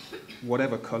 4,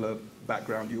 whatever colour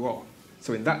background you are.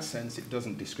 So in that sense, it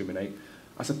doesn't discriminate.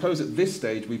 I suppose at this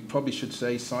stage, we probably should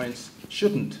say science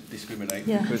shouldn't discriminate,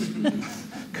 because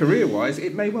career-wise,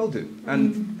 it may well do.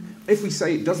 And if we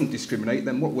say it doesn't discriminate,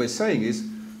 then what we're saying is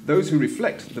those who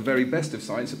reflect the very best of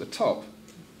science at the top,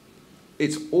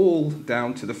 it's all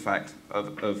down to the fact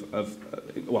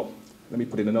well, let me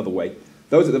put it another way.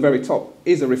 Those at the very top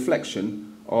is a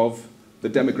reflection of the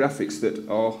demographics that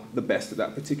are the best at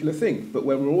that particular thing. But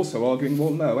when we're also arguing, well,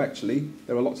 no, actually,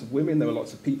 there are lots of women, there are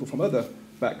lots of people from other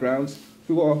backgrounds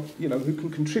who are, who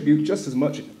can contribute just as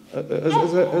much as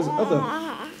other,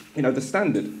 the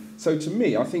standard. So to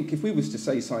me, I think if we was to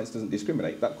say science doesn't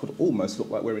discriminate, that could almost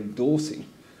look like we're endorsing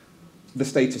the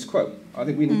status quo. I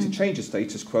think we need to change the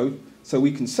status quo so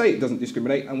we can say it doesn't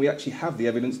discriminate and we actually have the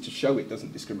evidence to show it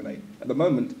doesn't discriminate. At the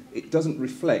moment, it doesn't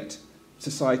reflect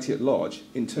society at large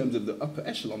in terms of the upper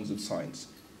echelons of science.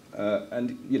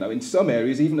 And, in some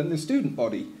areas, even in the student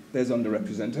body, there's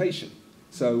underrepresentation.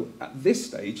 So at this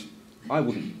stage, I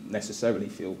wouldn't necessarily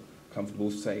feel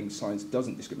comfortable saying science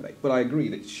doesn't discriminate. But I agree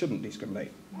that it shouldn't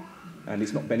discriminate. And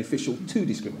it's not beneficial to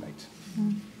discriminate.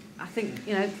 I think,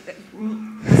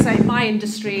 say my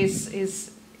industry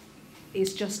is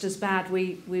just as bad.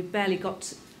 We've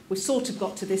sort of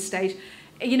got to this stage.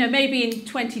 Maybe in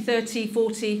 20, 30,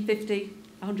 40, 50,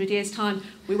 100 years' time,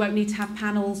 we won't need to have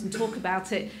panels and talk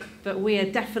about it, but we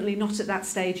are definitely not at that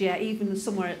stage yet, even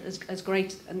somewhere as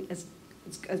great and as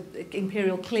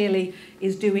Imperial clearly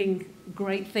is doing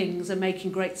great things and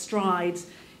making great strides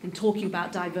in talking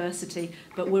about diversity,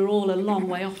 but we're all a long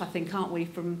way off, I think, aren't we,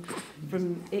 from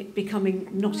it becoming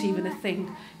not even a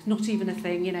thing. It's not even a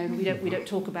thing, we don't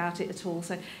talk about it at all.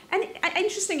 So, and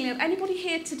interestingly, anybody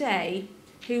here today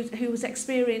who has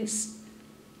experienced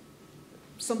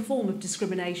some form of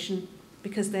discrimination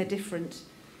because they're different,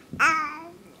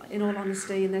 in all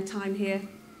honesty, in their time here?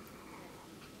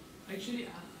 Actually,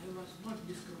 I was not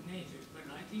discriminated, but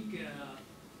I think the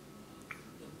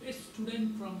best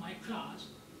student from my class,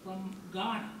 from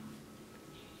Ghana,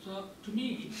 So to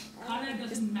me, color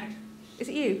doesn't matter. Is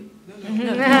it you? No.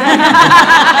 The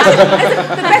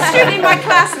best student in my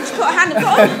class, and she put her hand up.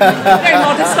 Oh, very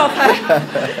modest of her.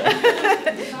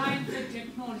 Science and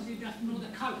technology doesn't know the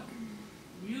color.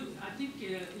 I think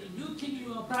you think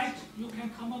you are bright, you can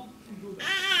come up and do that.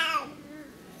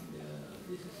 And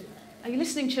this is it. Are you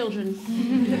listening, children?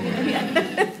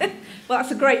 Well,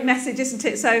 that's a great message, isn't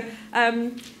it? So,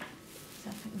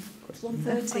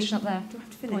 1:30. Question up there. Do I have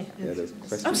to finish? Yeah, there's a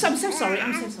question. Oh, I'm so sorry.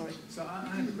 I'm so sorry. So I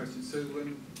have a question. So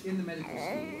in the medical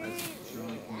school, as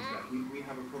Shirley pointed out, we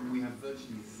have a problem. We have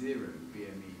virtually 0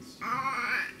 BME students.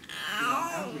 In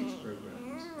our outreach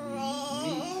programs,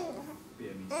 we meet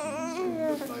BME students who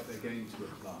look like they're going to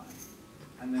apply,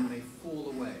 and then they fall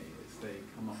away as they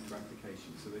come up to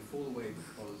application. So they fall away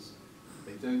because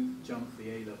they don't jump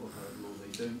the A-level hurdle, or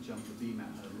they don't jump the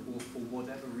BMAT hurdle, or for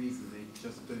whatever reason they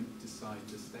just don't decide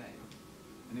to stay.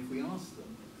 And if we ask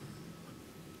them,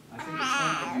 I think the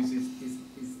current news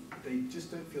is they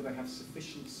just don't feel they have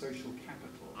sufficient social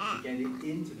capital to get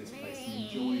into this place and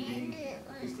enjoy being here,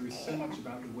 because there is so much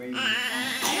about the way we are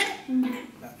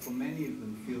that for many of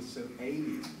them feels so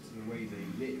alien to the way they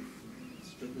live,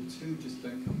 that the two just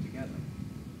don't come together.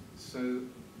 So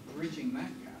bridging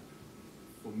that gap,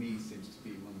 for me, seems to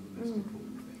be one of the most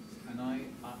important things. And I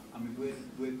mean,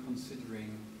 we're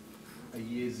considering a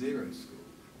year 0 school.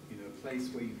 You know, a place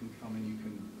where you can come and you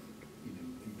can, you know,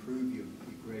 improve your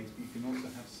grades, but you can also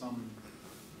have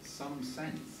some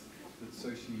sense that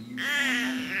socially you can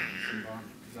manage this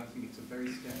environment, because I think it's a very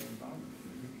scary environment.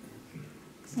 Yeah.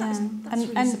 That's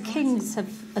really and surprising. Kings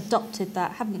have adopted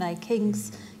that, haven't they?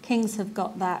 Kings have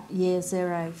got that year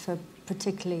 0 for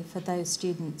particularly for those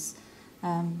students,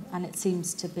 and it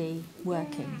seems to be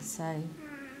working. So,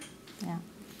 yeah.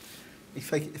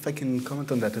 If I can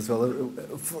comment on that as well,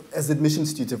 as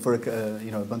admissions tutor for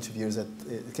a bunch of years at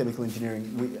chemical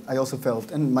engineering, I also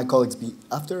felt, and my colleagues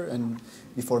after and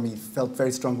before me, felt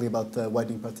very strongly about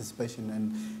widening participation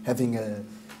and having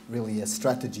really a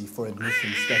strategy for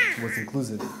admissions that was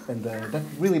inclusive, and that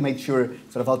really made sure,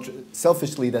 sort of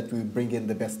selfishly, that we would bring in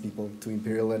the best people to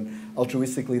Imperial, and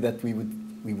altruistically that we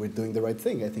were doing the right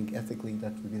thing. I think ethically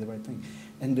that would be the right thing.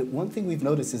 And one thing we've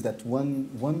noticed is that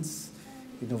once,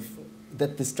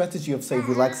 that the strategy of, say,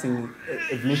 relaxing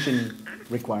admission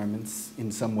requirements in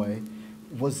some way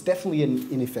was definitely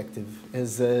ineffective,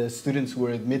 as students who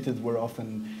were admitted were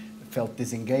often felt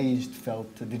disengaged,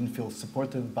 didn't feel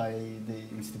supported by the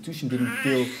institution, didn't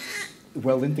feel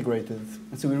well integrated.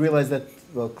 And so we realized that,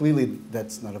 well, clearly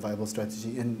that's not a viable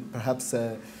strategy, and perhaps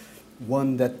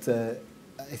one that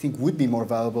I think would be more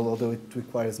valuable, although it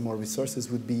requires more resources,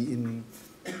 would be in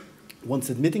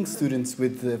once admitting students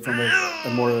with from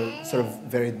a more sort of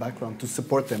varied background, to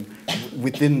support them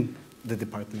within the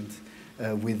department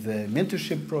with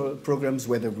mentorship programs,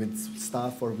 whether with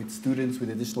staff or with students, with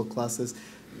additional classes.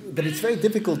 But it's very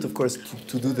difficult, of course,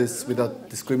 to do this without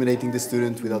discriminating the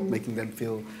student, without making them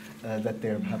feel that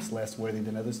they're perhaps less worthy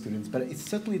than other students. But it's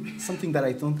certainly something that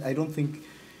I don't think,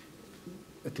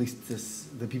 at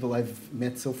least the people I've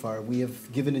met so far, we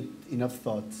have given it enough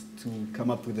thought to come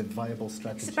up with a viable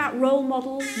strategy. It's about role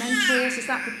models, mentors. Is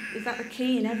that the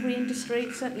key in every industry?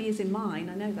 It certainly is in mine.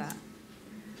 I know that.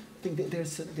 I think that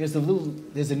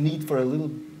there's a need for a little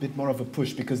bit more of a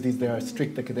push, because there are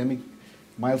strict academic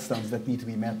milestones that need to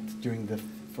be met during the,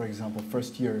 for example,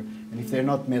 first year, and if they're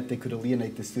not met, they could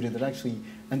alienate the student and actually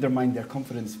undermine their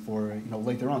confidence for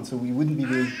later on. So we wouldn't be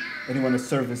doing anyone a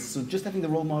service. So just having the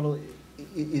role model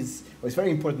is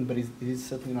very important, but it is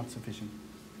certainly not sufficient.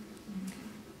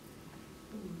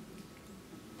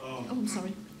 I'm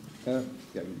sorry. Well,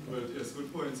 yes,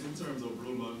 good points in terms of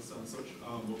role models and such.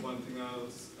 But one thing I'll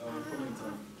comment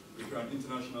on, if you're an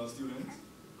international student,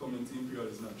 coming to Imperial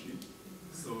is not cheap.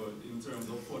 So in terms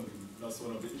of funding, that's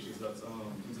one of the issues that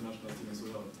international students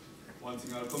will have. One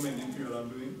thing I'll commend Imperial on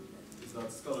doing is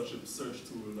that scholarship search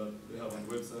tool that they have on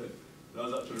the website.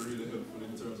 That's actually really helpful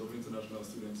in terms of international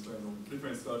students finding out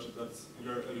different scholarships that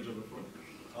you're eligible for.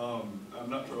 I'm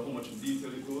not sure how much in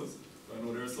detail it goes, but I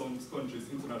know there are some countries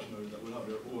internationally that will have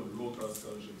their own low-cost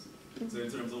scholarships. So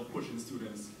in terms of pushing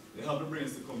students, they have the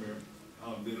brains to come here.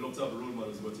 They love to have role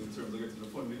models, but in terms of getting the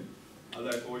funding, I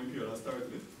like how Imperial has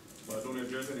started it. But I don't know if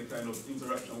there's any kind of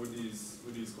interaction with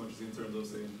these countries in terms of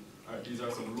saying, all right, these are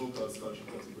some local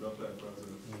scholarships that you could apply for as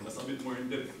well. That's a bit more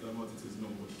in-depth than what it is now,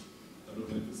 but I don't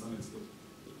know if it's on its stuff.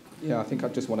 Yeah, I think I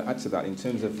just want to add to that in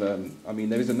terms of, I mean,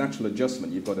 there is a natural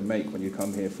adjustment you've got to make when you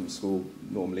come here from school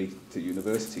normally to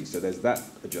university. So there's that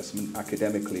adjustment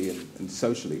academically and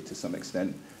socially to some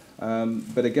extent.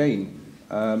 But again,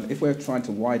 if we're trying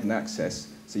to widen access,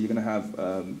 So you're going to have,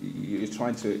 you're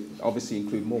trying to obviously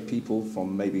include more people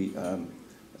from maybe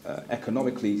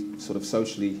economically, sort of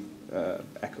socially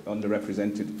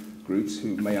underrepresented groups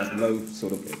who may have low,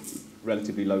 sort of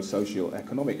relatively low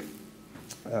socio-economic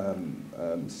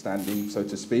standing, so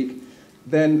to speak.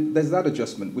 Then there's that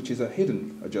adjustment, which is a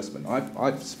hidden adjustment.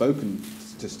 I've spoken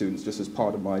to students just as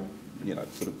part of my,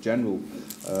 sort of general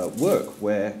work,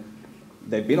 where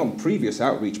they've been on previous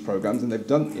outreach programs and they've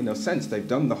done, in a sense, they've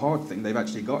done the hard thing, they've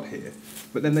actually got here.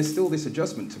 But then there's still this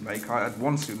adjustment to make. I had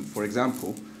one student, for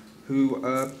example, who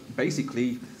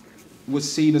basically was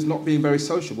seen as not being very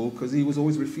sociable because he was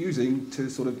always refusing to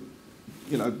sort of,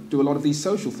 do a lot of these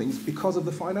social things because of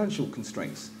the financial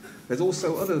constraints. There's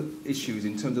also other issues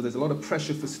in terms of there's a lot of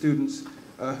pressure for students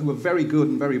who are very good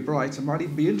and very bright and might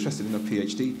even be interested in a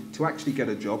PhD to actually get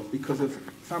a job because of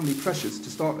family pressures to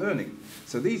start earning.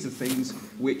 So these are things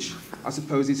which I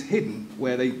suppose is hidden,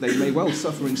 where they may well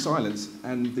suffer in silence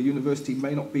and the university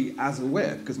may not be as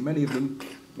aware, because many of them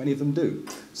do.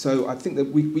 So I think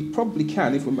that we probably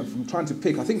can, if I'm trying to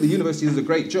pick, I think the university does a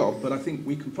great job, but I think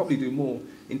we can probably do more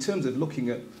in terms of looking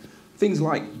at things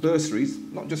like bursaries,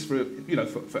 not just for,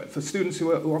 for students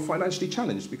who are financially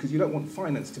challenged, because you don't want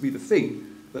finance to be the thing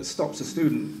that stops a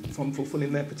student from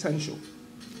fulfilling their potential.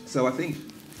 So I think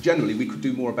generally we could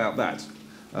do more about that.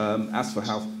 As for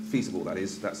how feasible that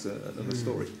is, that's another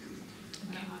story.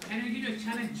 Can I give you a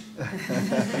challenge?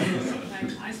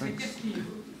 I suggest to you,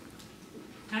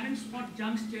 talent spot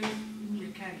youngsters in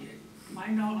your career.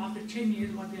 Find out after 10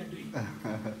 years what they are doing.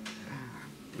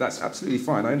 That's absolutely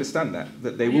fine. I understand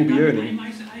that they will be earning. I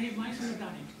have myself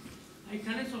done it. I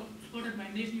talent spotted my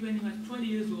nephew when he was 20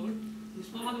 years old. His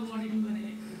father wanted him to be a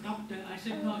doctor. I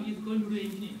said, no, he's going to do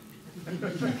engineering. And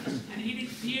he did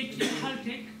PhD in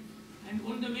Caltech. And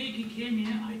all the way he came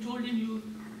here, I told him you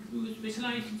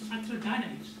specialize in structural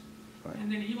dynamics. Right. And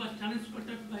then he was talent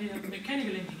spotted by a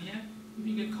mechanical engineer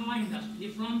in the car industry.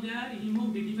 From there, he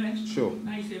moved to defense. Sure.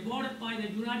 Now he's awarded by the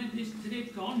United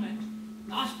States government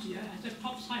last year as a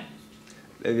top scientist.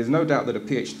 There's no doubt that a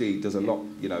PhD does a lot,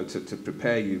 to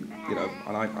prepare you,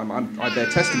 and I bear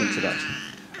testament to that.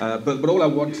 But all I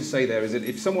want to say there is that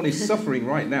if someone is suffering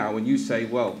right now and you say,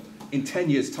 well, in 10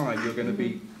 years' time you're going to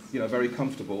be, very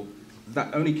comfortable,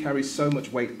 that only carries so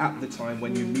much weight at the time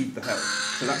when you need the help.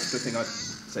 So that's the thing I'd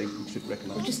say we should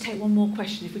recognise. We'll just take one more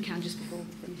question if we can, just before we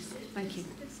finish. Thank you.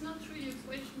 It's not really a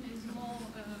question, it's more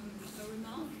a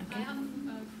remark. Okay. I am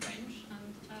French,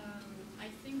 and I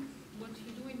think what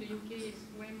you do in the UK is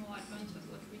way more advanced than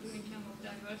what we do in terms of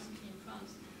diversity in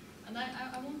France. And I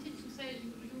wanted to say,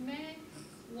 you may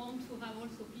want to have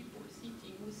also people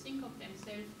sitting who think of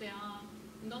themselves they are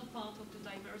not part of the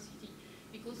diversity.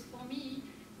 Because for me,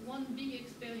 one big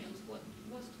experience was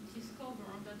to discover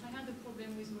that I had a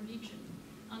problem with religion.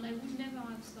 And I would never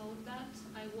have thought that.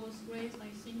 I was raised, I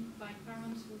think, by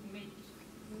parents who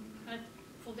had,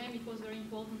 for them it was very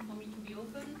important for me to be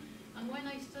open. And when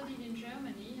I studied in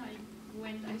Germany, I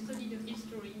studied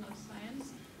history, not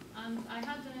science. And I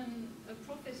had a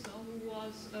professor who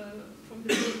was from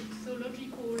the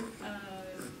theological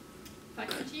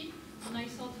faculty. And I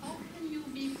thought, how can you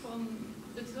be from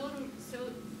the theological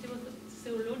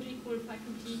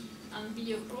faculty and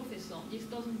be a professor? This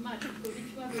doesn't match, because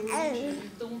if you have a religion, you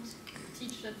don't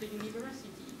teach at the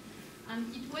university.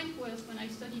 And it went worse when I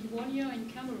studied 1 year in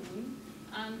Cameroon,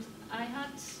 and I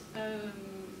had a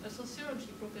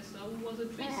sociology professor who was a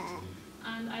priest.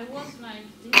 And I was like,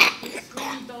 this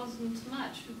really doesn't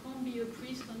match. You can't be a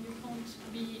priest and you can't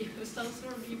be a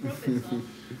sociology professor.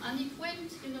 And it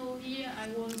went, here I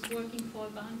was working for a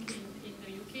bank in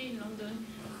the UK, in London,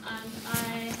 and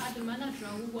I had a manager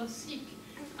who was sick.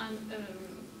 And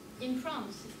in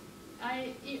France,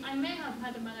 I may have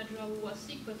had a manager who was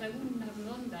sick, but I wouldn't have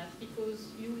known that because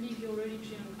you live your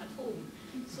religion at home.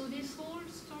 So this whole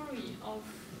story of,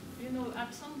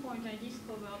 at some point I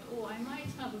discovered, I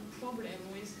might have a problem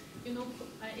with,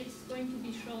 it's going to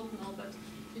be short now, but,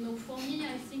 for me,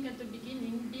 I think at the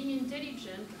beginning, being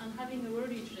intelligent and having a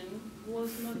religion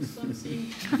was not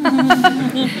something,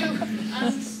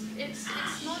 and it's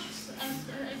not, I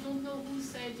don't know who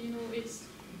said,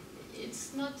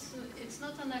 it's not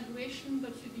an aggression,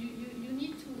 but you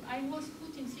need to, I was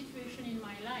put in situation in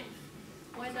my life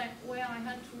where I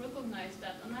had to recognize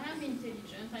that, and I am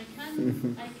intelligent. I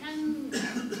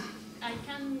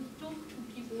can talk to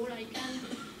people. I can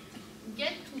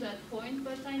get to that point,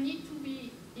 but I need to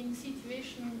be in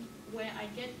situation where I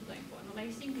get to that point. And I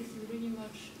think this is really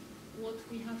much what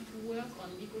we have to work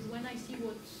on, because when I see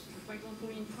what, for example,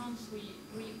 in France we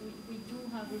do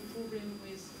have a problem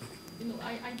with,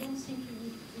 I don't think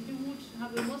you would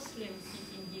have a Muslim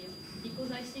sitting here,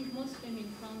 because I think Muslim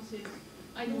in France is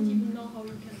I don't even know how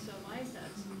you can survive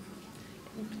that.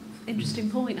 Interesting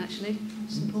point, actually.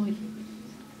 Interesting point.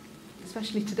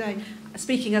 Especially today.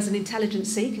 Speaking as an intelligent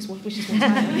Sikh, which is what I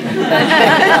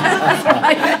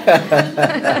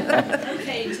am.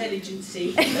 Okay, intelligent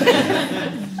Sikh.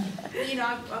 You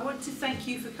know, I want to thank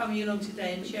you for coming along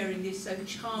today and sharing this so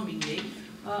charmingly.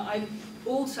 I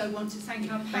also want to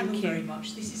thank our panel very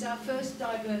much. This is our first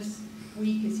Diverse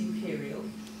Week at Imperial,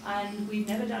 and we've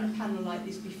never done a panel like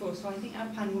this before, so I think our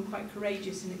panel were quite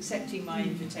courageous in accepting my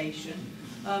invitation.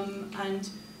 And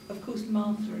of course,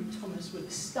 Martha and Thomas were the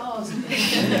stars of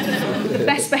it. The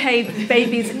best behaved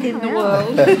babies in the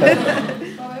world.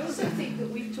 I also think that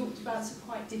we've talked about some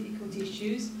quite difficult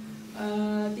issues.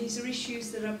 These are issues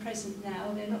that are present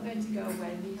now. They're not going to go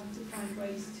away, and we have to find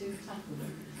ways to tackle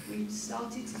them. We've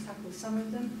started to tackle some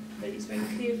of them, but it's very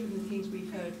clear from the things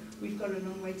we've heard, we've got a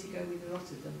long way to go with a lot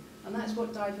of them. And that's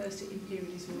what Diverse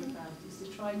Imperial is all about, is to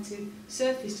try to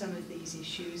surface some of these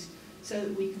issues so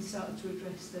that we can start to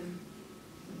address them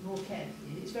more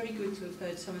carefully. It's very good to have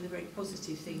heard some of the very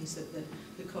positive things that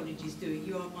the college is doing.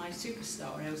 You are my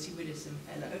superstar, Elsie Widdowson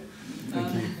Fellow.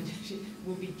 She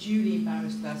will be duly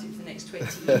embarrassed about it for the next 20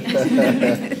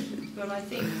 years. But I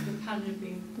think the panel have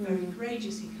been very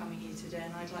courageous in coming here today,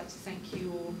 and I'd like to thank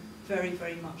you all very,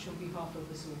 very much on behalf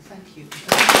of us all. Thank you.